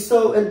and be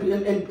so and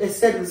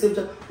said at the same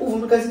time, oh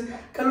no!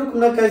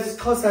 It's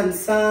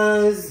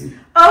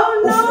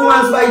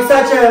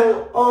such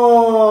a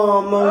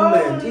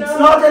moment. It's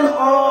not an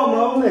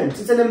moment.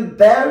 It's an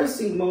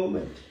embarrassing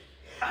moment.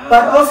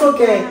 But also,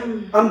 okay,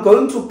 I'm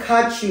going to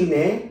catch you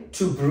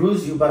to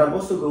bruise you, but I'm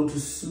also going to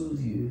soothe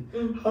you.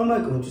 How am I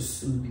going to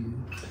soothe you?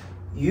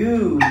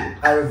 You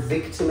are a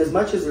victim as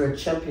much as you're a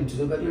champion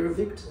today, but you're a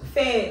victim.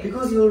 Fair.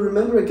 Because you'll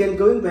remember again,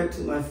 going back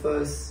to my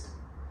first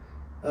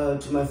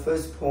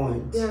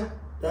point. Yeah.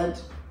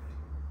 That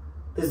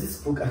there's this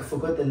book, I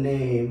forgot the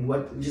name,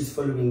 which is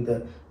following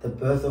the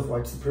birth of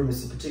white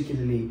supremacy,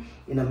 particularly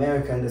in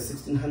America in the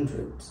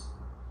 1600s.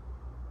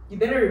 You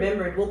better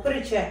remember it. We'll put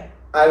it here.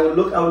 I'll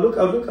look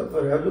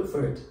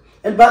for it.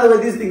 And by the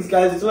way, these things,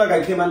 guys, it's not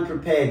like I came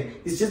unprepared.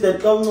 It's just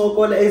that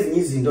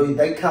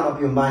they come up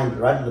your mind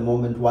right at the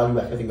moment while you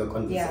are having a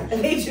conversation. Yeah,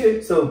 they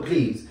do. So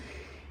please.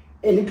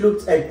 And it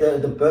looked at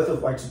the birth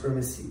of white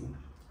supremacy.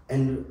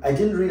 And I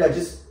didn't read, I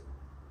just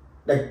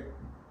like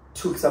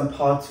took some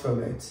parts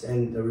from it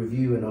and the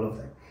review and all of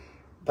that.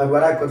 But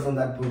what I got from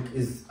that book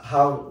is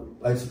how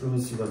white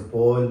supremacy was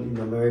born in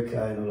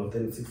America and all of that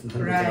in the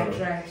 1600s.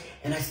 Right.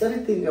 And I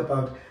started thinking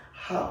about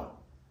how,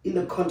 in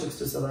the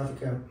context of South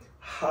Africa,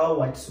 how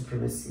white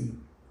supremacy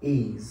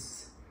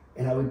is,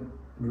 and how it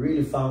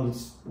really found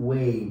its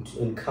way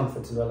in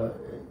comfort and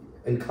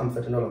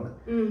all of that.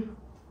 And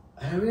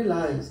I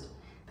realized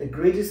the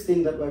greatest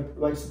thing that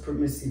white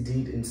supremacy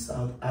did in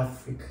South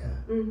Africa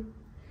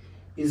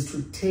is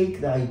to take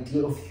the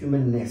idea of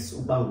humanness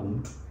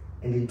and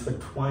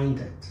intertwined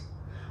it,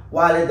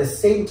 while at the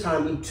same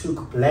time it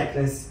took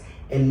blackness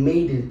and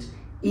made it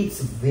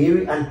its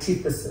very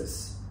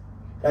antithesis.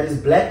 That is,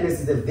 blackness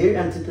is the very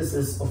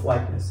antithesis of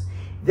whiteness.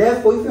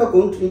 Therefore, if you are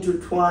going to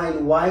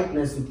intertwine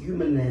whiteness with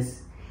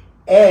humanness,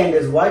 and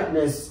as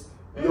whiteness,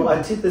 your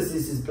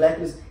antithesis is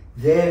blackness,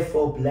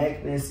 therefore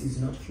blackness is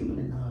not human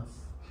enough.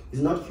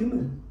 It's not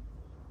human.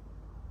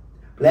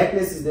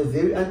 Blackness is the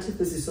very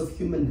antithesis of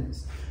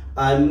humanness.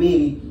 I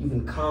mean, it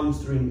even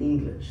comes through in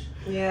English.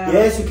 Yeah.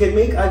 Yes, you can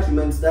make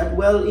arguments that,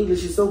 well,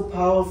 English is so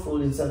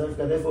powerful in South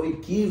Africa, therefore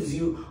it gives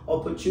you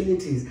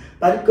opportunities.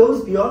 But it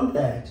goes beyond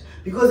that.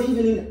 Because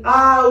even in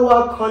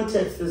our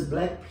context as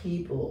black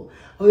people,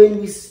 when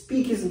we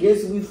speak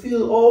English, we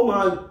feel, oh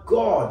my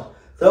God,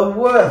 the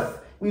worth.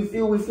 We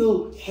feel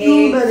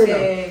human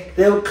enough.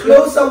 The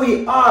closer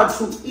we are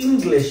to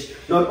English,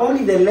 not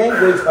only the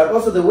language, but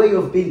also the way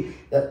of being.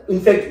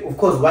 In fact, of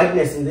course,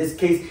 whiteness in this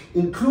case,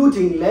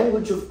 including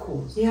language, of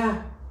course.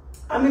 Yeah.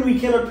 I mean, we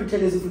cannot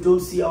pretend as if we don't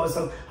see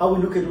ourselves, how we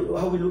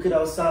look at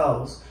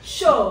ourselves.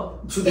 Sure.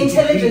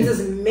 Intelligence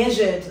is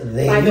measured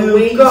by the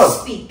way you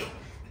speak.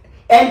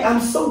 And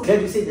I'm so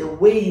glad you say the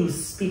way you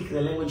speak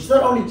the language. It's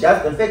not only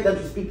just the fact that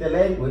you speak the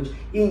language,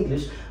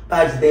 English,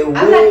 but the way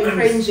I'm not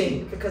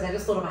cringing because I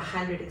just thought of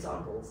 100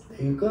 examples.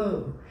 There you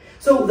go.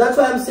 So that's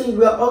why I'm saying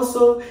we are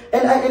also,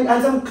 and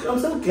I'm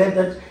so glad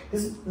that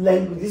this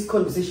language, this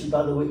conversation,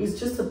 by the way, is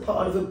just a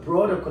part of a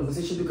broader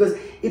conversation, because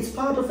it's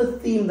part of a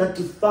theme that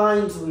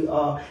defines who we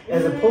are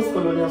as a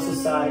post-colonial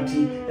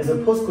society, as a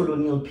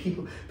post-colonial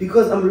people.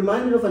 Because I'm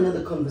reminded of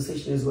another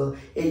conversation as well,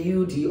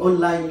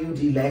 online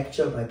UD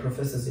lecture by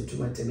Professor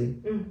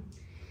Zetumatele.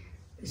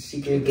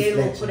 She gave this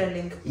lecture. We'll put a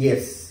link.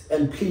 Yes,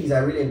 and please, I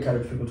really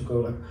encourage people to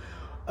go back.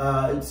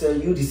 It's a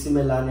UD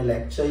Simelane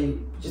lecture.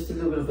 Just a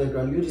little bit of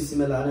background. UD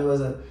Simelane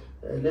was a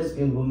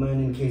lesbian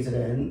woman in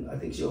KZN. I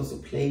think she also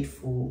played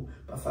for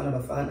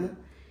Bafana.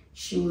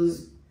 She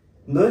was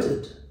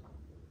murdered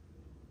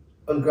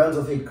on grounds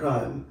of hate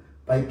crime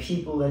by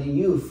people that he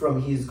knew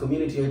from his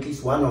community, or at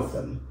least one of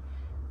them.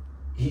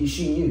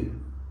 She knew.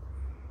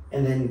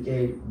 And then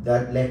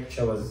that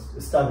lecture was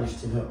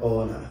established in her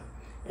honor.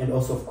 And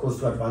also, of course,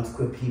 to advance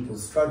queer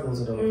people's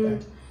struggles and all of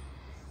that.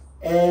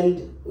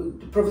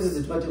 And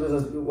Professor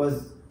Zetumatele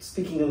was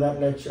speaking in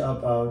that lecture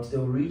about the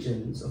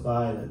origins of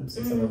violence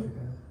in South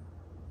Africa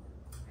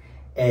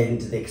and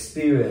the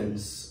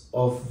experience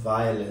of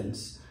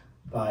violence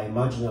by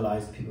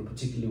marginalized people,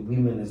 particularly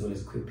women as well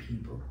as queer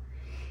people.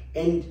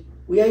 And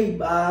where it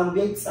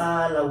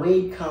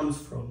comes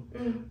from.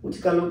 The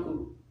kind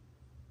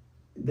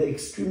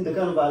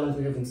of violence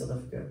we have in South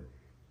Africa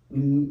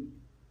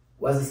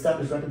was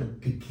established right at the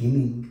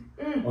beginning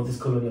of this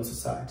colonial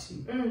society,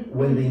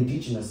 when the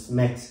indigenous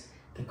met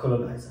the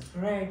colonizer.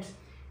 Right.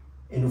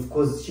 And of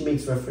course, she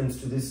makes reference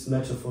to this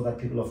metaphor that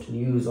people often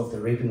use of the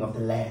raping of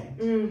the land.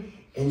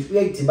 And we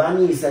like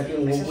Tibani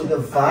like with the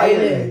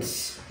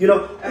violence, you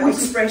know,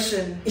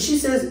 expression. She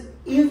says,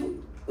 if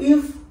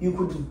you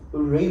could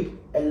rape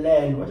a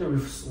land, what a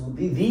resource,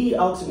 the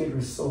ultimate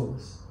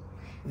resource.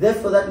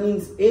 Therefore, that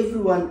means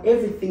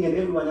everything and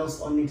everyone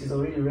else on it is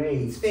already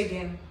raped.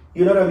 Speaking.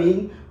 You know what I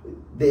mean?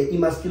 The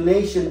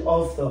emasculation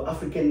of the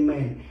African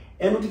man.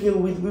 And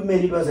with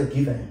women, it was a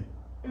given.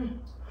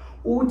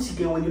 When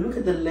you look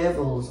at the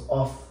levels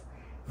of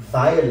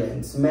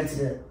violence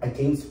meted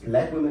against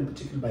black women,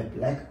 particularly by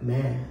black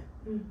men,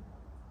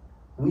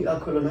 we are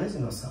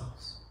colonizing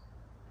ourselves.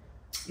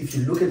 If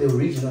you look at the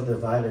origin of the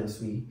violence,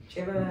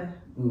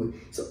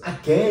 so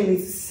again,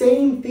 it's the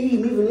same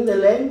theme, even in the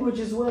language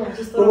as well. I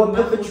just thought of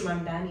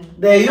Mandani.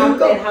 There you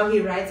go. And how he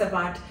writes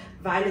about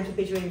violence,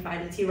 perpetuating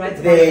violence. He writes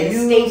about the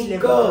state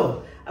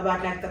level,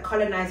 about like the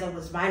colonizer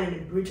was violent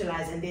and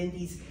brutalized, and then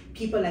these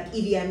people like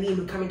Idi Amin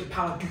who come into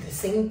power do the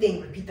same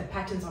thing, repeat the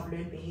patterns of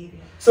learned behavior.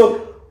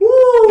 So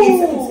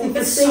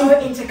it's so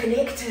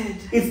interconnected.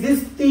 It's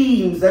these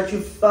themes that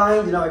you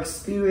find in our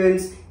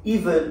experience,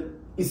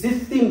 it's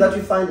this theme that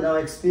you find in our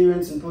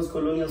experience in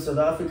post-colonial South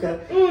Africa,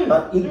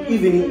 but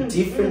even in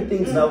different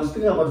things. And I was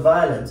speaking about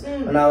violence,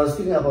 and I was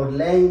speaking about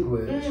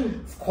language.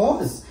 Of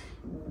course,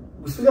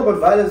 we speak about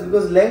violence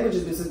because language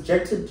has been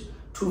subjected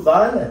to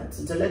violence,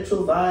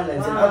 intellectual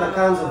violence, and other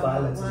kinds of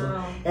violence as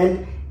well.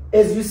 And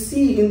as you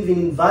see, even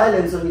in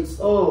violence on its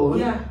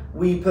own,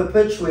 we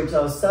perpetuate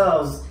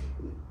ourselves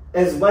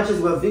as much as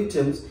we're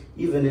victims.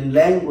 Even in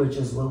language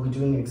as well, we're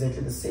doing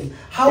exactly the same.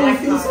 How we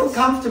feel so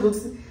comfortable.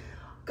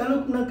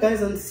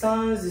 Guys and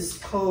sons is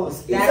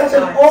cause. It's such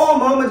an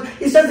moment.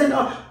 It's just an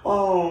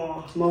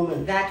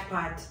moment. That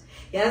part.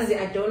 Yes,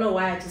 I don't know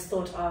why I just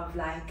thought of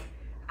like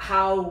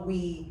how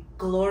we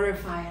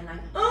glorify and like,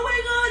 oh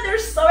my God, they're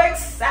so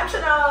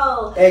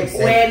exceptional.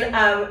 Exactly. When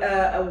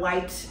a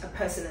white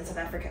person in South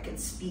Africa can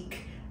speak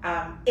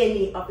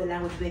any of the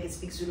language, they can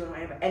speak Zulu or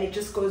whatever, and it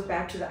just goes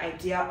back to the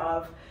idea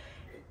of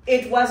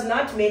it was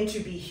not meant to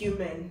be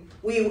human.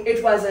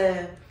 It was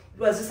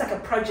just like a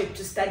project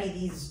to study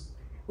these.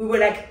 We were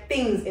like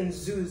things in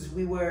zoos.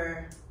 We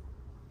were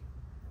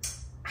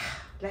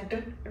like,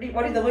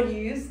 what is the word you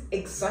use?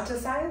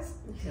 Exoticized?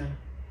 Yeah.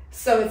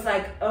 So it's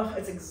like, oh,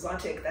 it's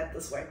exotic that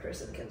this white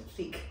person can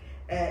speak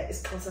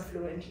Xhosa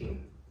fluently.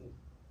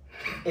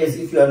 As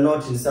if you are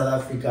not in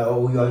South Africa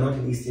or you are not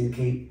in Eastern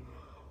Cape.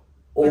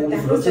 But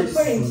that was the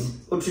point.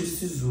 Or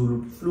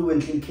Zulu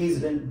fluently in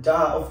KZN.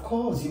 Of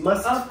course, you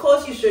must. Of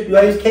course you should. You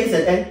are in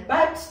KZN.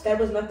 But that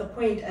was not the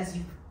point, as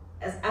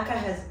Akha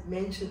has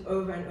mentioned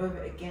over and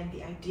over again.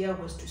 The idea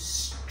was to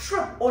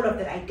strip all of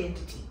that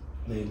identity.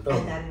 There you go.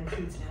 And that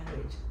includes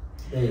language.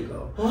 There you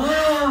go.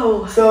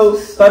 Wow. So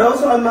but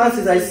also I must,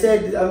 as I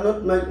said,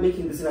 I'm not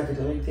making this an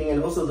academic thing,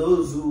 and also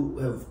those who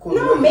have called.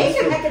 No, make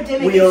it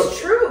academic. It's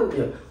true.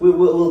 Yeah,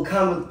 we'll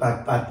come with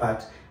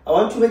but I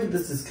want to make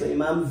this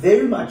disclaimer. I'm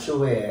very much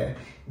aware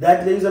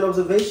that there is an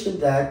observation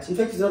that, in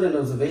fact, it's not an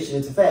observation,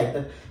 it's a fact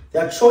that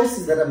there are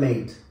choices that are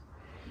made.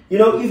 You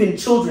know, even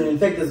children, in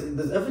fact,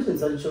 there's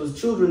evidence that shows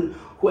children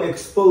who are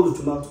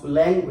exposed to multiple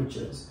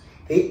languages,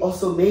 they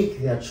also make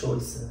their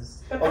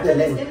choices of their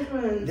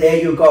language.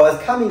 There you go. I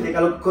was coming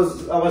there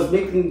because I was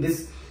making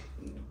this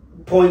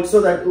point so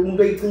that,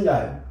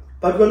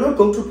 but we're not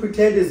going to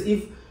pretend as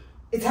if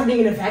it's happening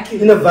in a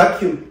vacuum. In a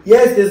vacuum.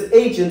 Yes, there's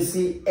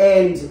agency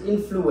and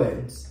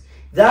influence.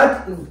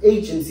 That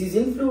agency is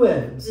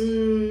influence.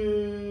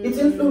 It's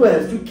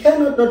influenced. You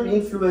cannot not be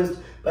influenced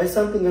by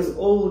something as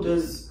old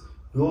as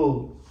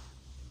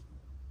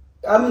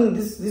I mean,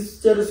 this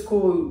status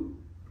quo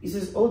is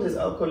as old as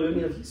our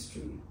colonial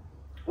history.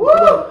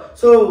 Woo!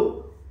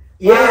 So,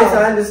 yes,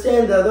 I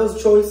understand that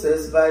those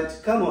choices, but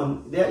come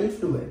on, they're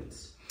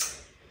influenced.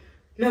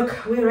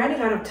 Look, we're running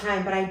out of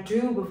time, but I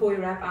do, before we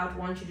wrap out,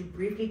 want you to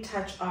briefly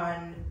touch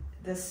on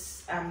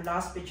this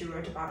last bit you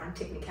wrote about on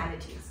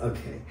technicalities.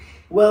 Okay.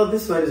 Well,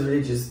 this one is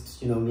really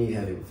just, me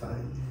having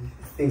fun.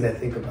 Things I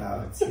think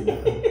about,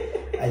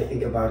 I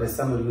think about as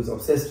someone who's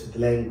obsessed with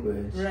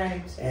language.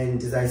 Right.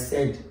 And as I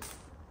said,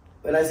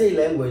 when I say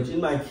language, in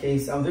my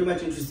case, I'm very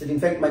much interested. In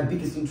fact, my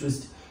biggest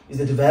interest is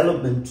the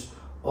development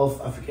of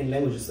African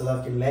languages, South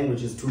African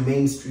languages, to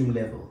mainstream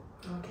level.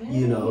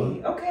 Okay.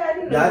 Okay, I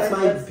didn't know that's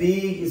my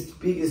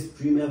biggest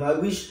dream ever. I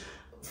wish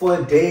for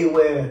a day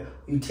where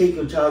you take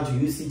your child to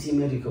UCT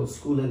Medical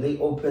School and they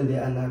open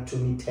their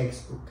anatomy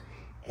textbook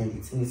and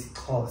it's in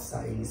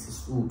isiXhosa, in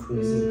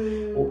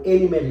isiSotho, or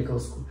any medical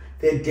school.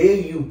 The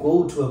day you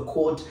go to a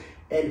court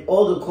and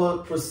all the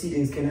court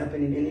proceedings can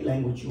happen in any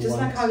language you want. Just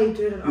like how they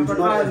do it in You do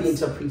not have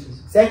interpreters.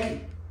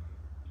 Exactly.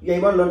 Yeah,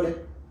 you want to learn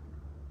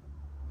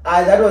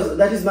that?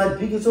 That is my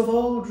biggest of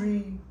all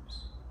dreams.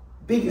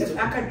 Biggest. If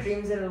Akha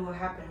dreams it will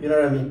happen. You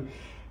know what I mean?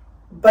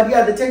 But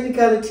yeah, the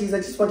technicalities I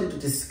just wanted to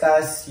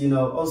discuss,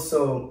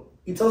 also,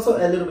 it's also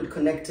a little bit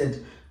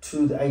connected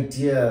to the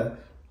idea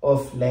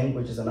of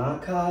language as an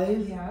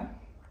archive. Yeah.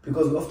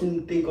 Because we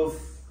often think of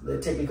the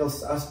technical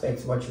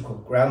aspects, what you call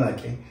grammar,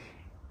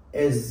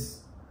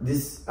 as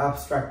this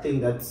abstract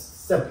thing that's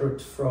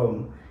separate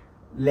from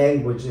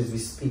language as we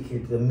speak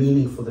it, the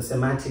meaningful, the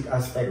semantic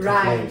aspect of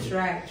language.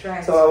 Right.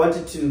 So I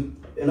wanted to,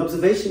 an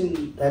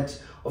observation that,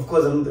 of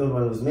course, I'm not the only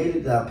one who's made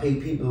it. There are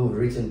people who've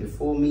written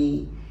before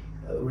me,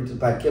 written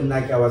by Kim.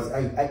 Like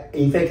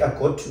in fact, I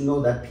got to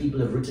know that people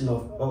have written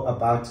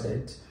about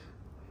it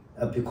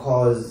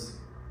because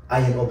I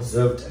had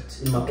observed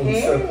it in my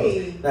own circle.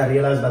 And I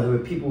realized, by the way,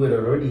 people who had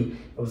already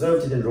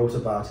observed it and wrote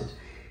about it.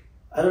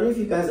 I don't know if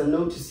you guys are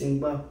noticing,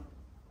 but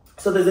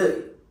so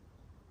there's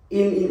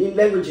in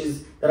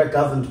languages that are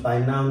governed by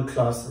noun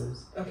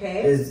classes.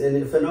 There's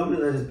a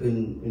phenomenon that has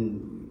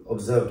been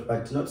observed,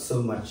 but not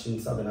so much in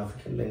Southern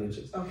African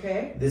languages.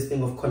 This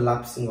thing of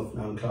collapsing of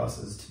noun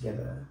classes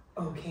together.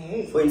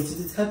 For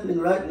instance, it's happening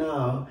right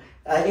now.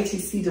 I actually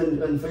see it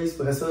on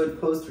Facebook. I saw a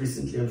post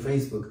recently on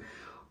Facebook.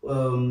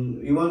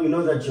 You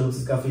know that jokes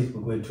is got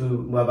Facebook where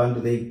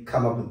they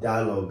come up with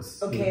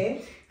dialogues.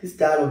 This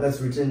dialogue that's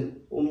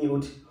written,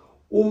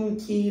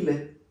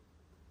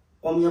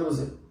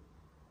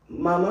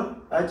 Mama,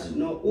 I didn't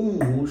know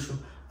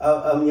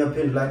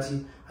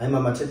I'm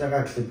Mama Teta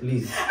Kakle,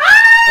 please.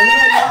 And then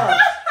I laughed.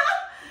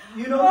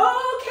 You know?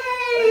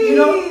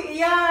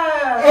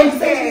 Yeah. And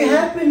it's actually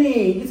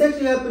happening. It's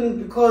actually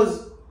happening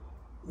because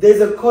there's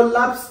a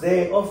collapse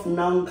there of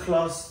noun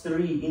class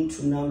 3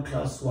 into noun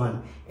class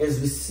 1, as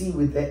we see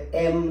with the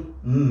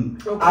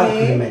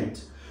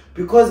argument.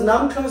 Because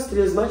noun class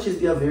 3, as much as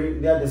they are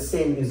the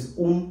same as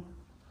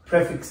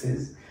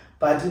prefixes,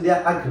 but in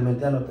their agreement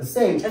they're not the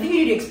same. I think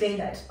you need to explain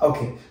that.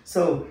 Okay,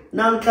 so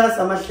noun class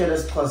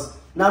class.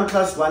 Noun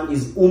class 1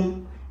 is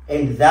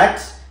and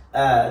that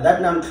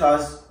noun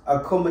class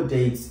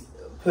accommodates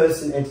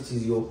person,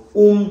 entities, your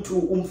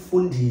to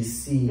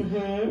umfundisi,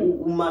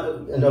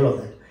 and all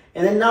of that.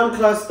 And then noun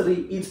class 3,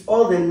 it's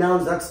all the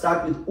nouns that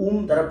start with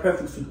that are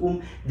prefixed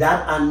with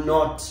that are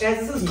not.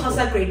 Yes, this is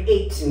Kuse grade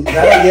 8.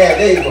 Yeah,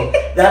 there you go.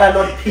 That are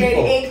not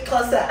people. Grade 8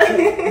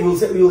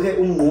 Kuse. You'll hear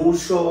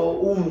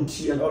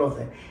umti, and all of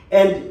that.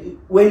 And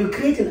when you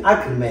create an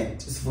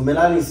agreement,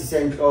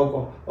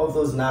 of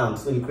those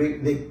nouns, when you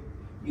create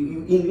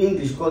in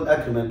English called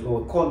agreement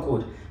or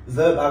concord,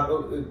 the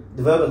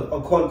verbal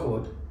or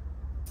concord,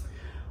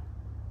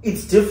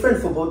 it's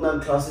different for both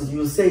noun classes.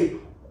 You'll say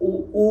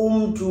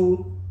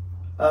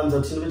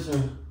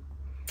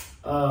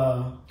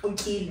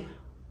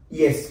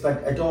yes,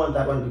 but I don't want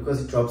that one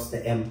because it drops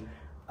the M.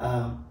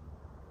 But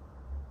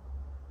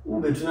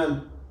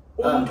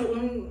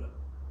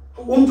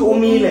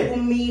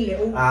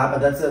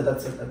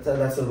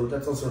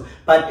that's also.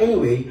 But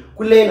anyway,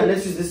 kulena,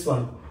 let's use this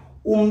one.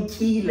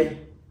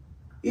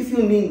 If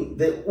you mean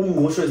the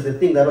umosho is the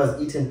thing that was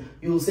eaten,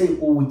 you'll say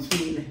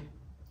ukile.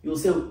 You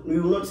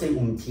will not say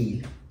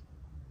umkile.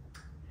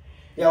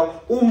 Yeah,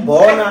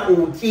 umbona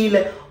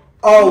ukile.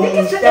 I think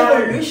it's the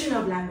evolution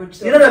of language.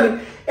 So. You know what I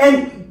mean?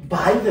 And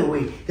by the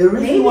way, the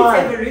reason why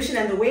it's evolution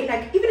and the way,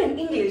 like even in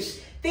English,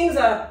 things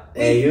are.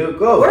 There you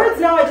go. Words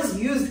now are just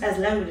used as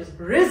languages.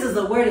 Riz is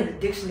a word in the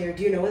dictionary.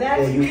 Do you know that?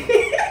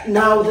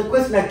 Now the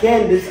question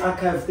again, this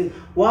archive thing.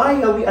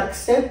 Why are we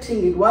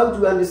accepting it? Why do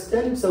we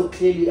understand it so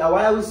clearly?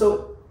 Why are we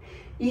so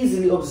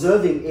easily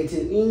observing it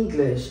in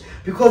English?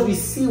 Because we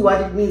see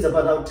what it means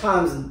about our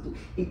times,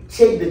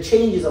 the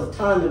changes of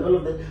time and all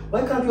of that.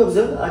 Why can't we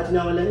observe that in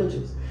our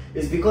languages?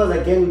 It's because,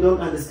 again, we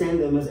don't understand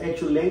them as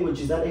actual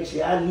languages that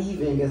actually are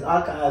living as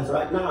archives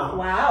right now.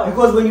 Wow.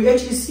 Because when you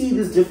actually see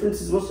these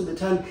differences, most of the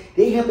time,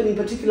 they happen in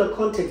particular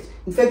context.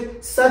 In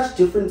fact, such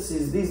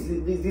differences,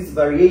 these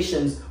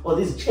variations or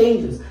these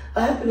changes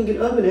are happening in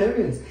urban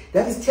areas.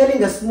 That is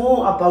telling us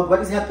more about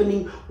what is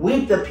happening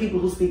with the people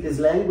who speak these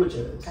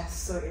languages. That's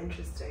so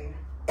interesting.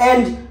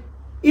 And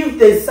if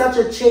there's such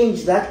a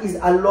change that is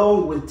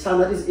along with time,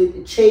 that is a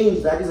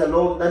change that is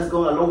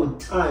going along with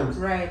times,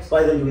 right?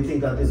 Why then do we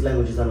think that these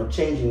languages are not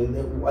changing?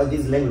 Why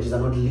these languages are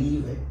not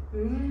leaving?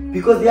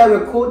 Because they are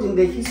recording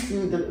the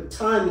history, the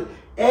time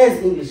as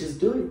English is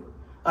doing.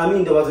 I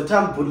mean, there was a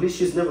time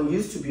bootylicious never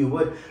used to be a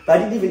word,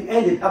 but it even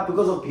ended up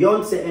because of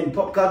Beyonce and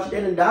pop culture.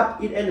 It ended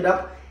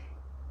up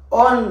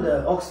on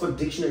the Oxford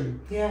Dictionary.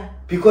 Yeah.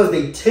 Because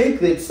they take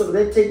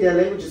their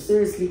languages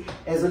seriously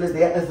as well as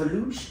their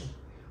evolution.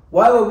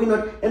 Why were we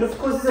not? And of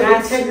course, this is a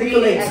very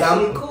technical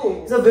example.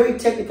 Cool. It's a very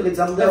technical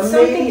example. There are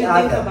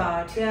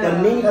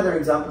many other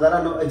examples that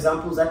are not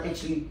examples that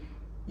actually,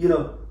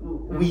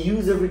 we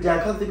use every day. I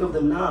can't think of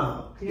them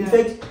now. Yeah. In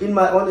fact, in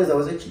my honors, I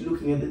was actually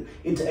looking at the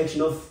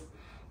interaction of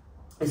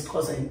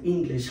Xhosa and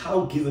English.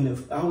 How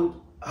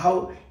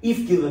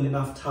if given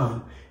enough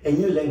time, a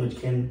new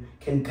language can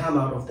come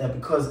out of that.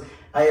 Because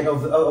I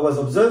was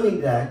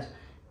observing that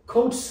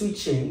code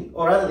switching,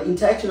 or rather the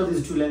interaction of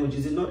these two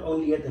languages, is not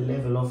only at the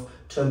level of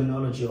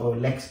terminology or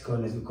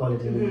lexicon, as we call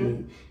it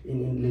in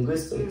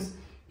linguistics.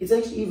 It's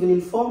actually even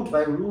informed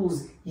by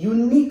rules,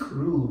 unique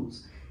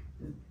rules.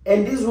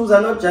 And these rules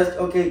are not just,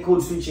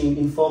 code switching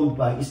informed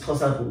by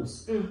Xhosa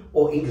rules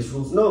or English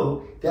rules.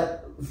 No, there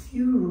are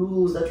few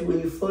rules that when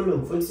you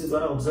follow, for instance,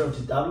 what I observed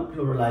is double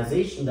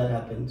pluralization that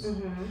happens.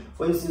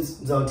 For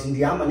instance,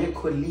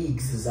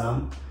 colleagues,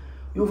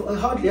 You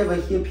hardly ever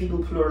hear people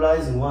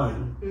pluralizing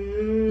one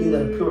in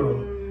the plural.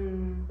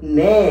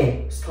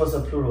 Ne,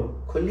 Xhosa plural.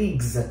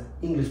 Colleagues,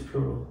 English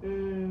plural.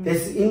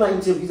 There's, in my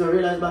interviews, I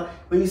realized that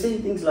when you say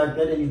things like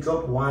that and you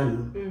drop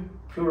one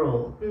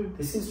plural,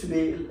 there seems to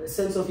be a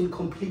sense of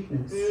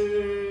incompleteness.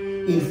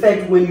 In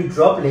fact, when you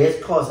drop less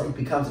Xhosa, it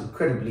becomes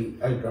incredibly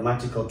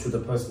ungrammatical to the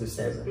person who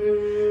says it.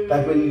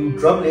 But when you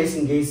drop less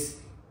in case,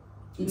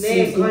 it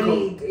seems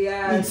incomplete.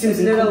 It seems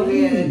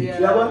incomplete.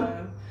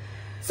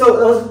 So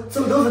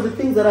those are the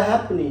things that are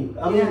happening.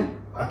 I mean,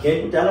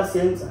 again,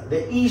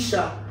 the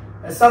isha,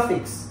 a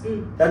suffix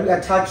that we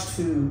attach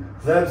to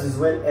verbs as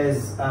well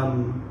as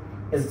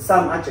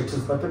some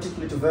adjectives, but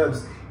particularly to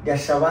verbs, they're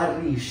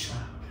shawarisha.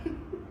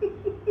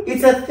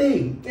 It's a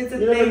thing. It's a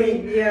thing. What I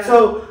mean? Yeah.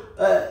 So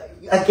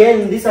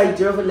again, this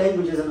idea of a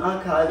language as an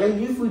archive,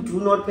 and if we do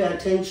not pay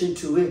attention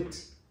to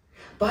it.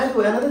 By the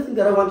way, another thing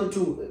that I wanted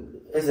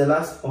to, as a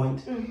last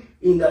point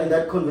in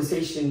that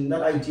conversation,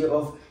 that idea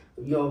of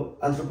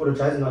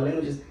anthropologizing our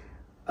languages.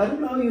 I don't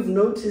know how you've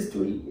noticed.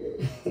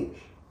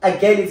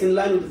 Again, it's in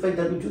line with the fact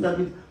that we do that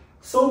with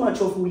so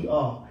much of who we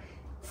are.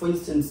 For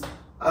instance,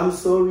 I'm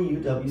sorry,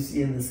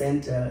 UWC in the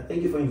center.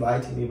 Thank you for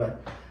inviting me,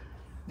 but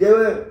there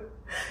were.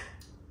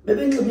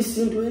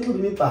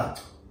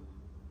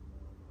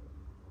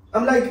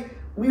 I'm like,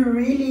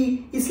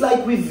 it's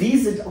like we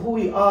visit who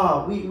we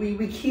are.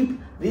 We keep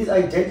these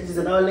identities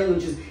and our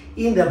languages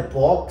in the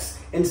box,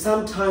 and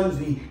sometimes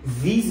we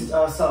visit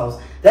ourselves.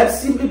 That's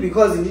simply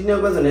because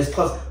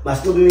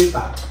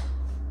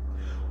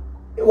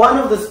one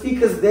of the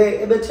speakers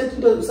there,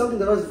 something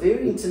that was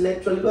very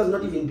intellectual. It was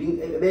not even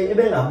being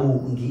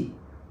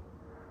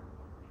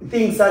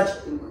things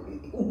that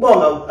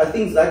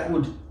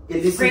would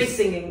elicit praise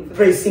singing.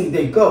 Praise singing.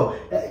 There you go.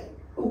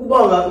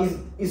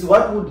 Is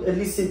what would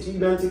elicit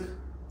or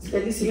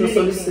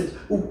solicit.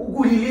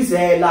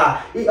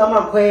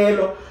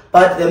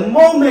 But the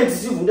moment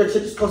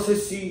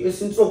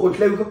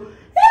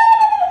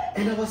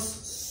and I was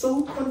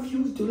so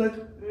confused, like,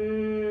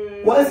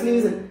 why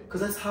is it?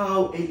 Because that's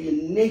how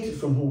alienated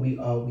from who we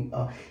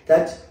are.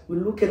 That we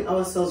look at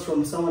ourselves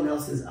from someone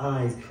else's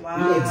eyes. Wow.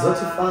 We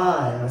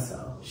exotify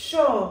ourselves.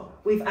 Sure,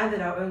 we've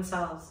added our own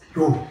selves.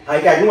 I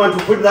didn't want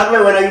to put it that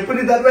way. When I put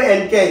it that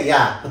way, and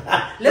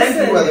Listen,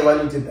 thank you for the one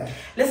who did that.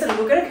 Listen,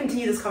 we're going to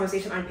continue this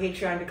conversation on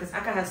Patreon because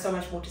Akha has so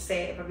much more to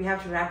say, but we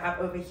have to wrap up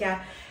over here.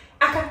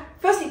 Akha,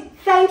 firstly,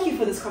 thank you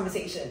for this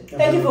conversation.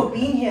 Thank you for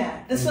being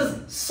here. This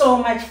was so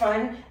much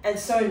fun and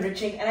so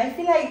enriching. And I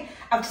feel like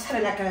I've just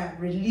had a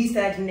release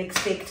that I didn't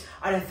expect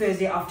on a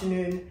Thursday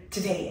afternoon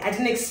today. I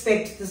didn't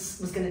expect this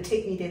was going to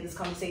take me there, this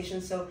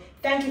conversation. So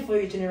thank you for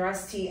your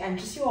generosity and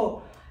just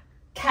your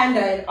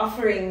candor in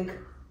offering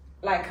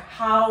like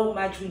how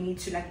much we need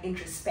to like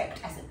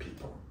introspect as a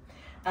people.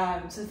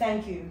 So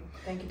thank you,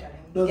 darling.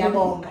 No,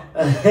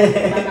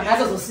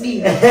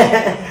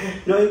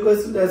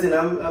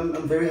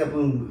 I'm very happy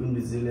in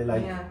Brazil.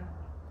 Like,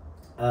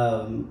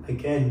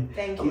 again,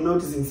 I'm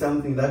noticing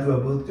something that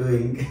we're both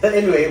doing.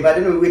 Anyway,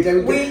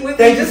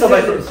 thank you so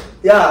much.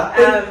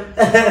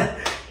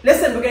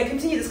 Listen, we're going to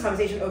continue this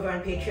conversation over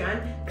on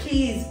Patreon.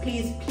 Please,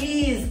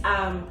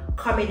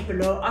 comment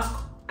below. Ask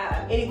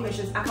any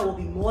questions. Akha will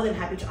be more than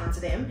happy to answer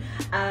them.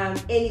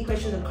 Any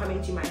questions and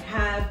comments you might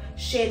have,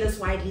 share this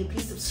widely.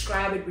 Please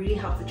subscribe. It really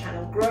helps the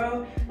channel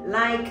grow.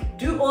 Like,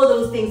 do all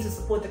those things to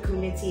support the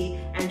community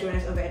and join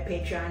us over at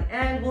Patreon.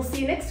 And we'll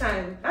see you next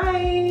time.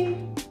 Bye.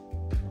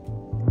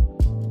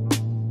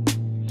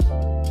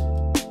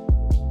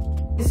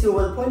 So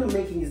the point I'm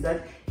making is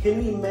that, can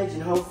we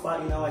imagine how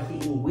far in our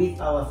healing with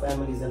our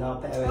families and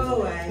our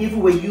parents if we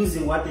were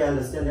using what they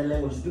understand, their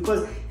languages?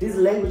 Because these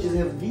languages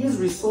have these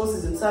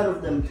resources inside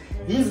of them,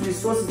 these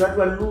resources that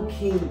we're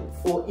looking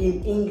for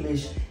in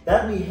English,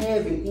 that we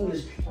have in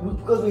English,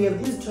 because we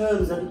have these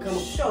terms that become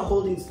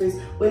holding space,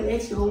 when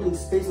actually holding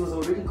space was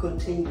already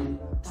contained in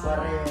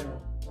Swarero.